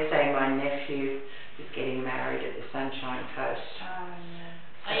Tuesday. Thursday, my nephew is getting married at the Sunshine Coast.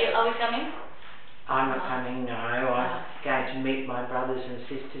 Are we coming? I'm not coming, no. I'm going to meet my brothers and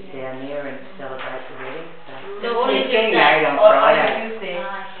sisters down there and celebrate the wedding. So only he's getting Tuesday? married on Or Friday. Tuesday?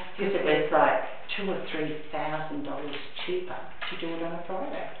 Because it was like $2,000 or $3,000 cheaper to do it on a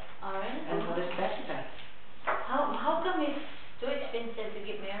Friday Oh, really? and not a Saturday. How come it's too expensive to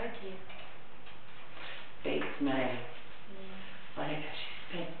get married here? Beats me. I don't know, she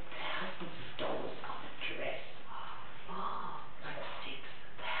spent thousands of dollars on a dress. Like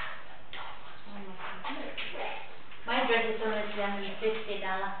 $6,000 on a dress. My dress is only $750.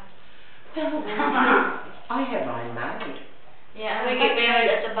 I have mine made. Yeah, and we get married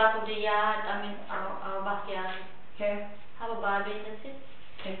at the back of the yard, our backyard. Yeah. Have a Barbie, that's it.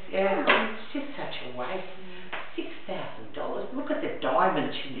 It's just such a waste. $6,000. Look at the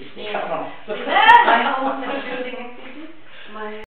diamonds in this. Yeah. Come on. Look My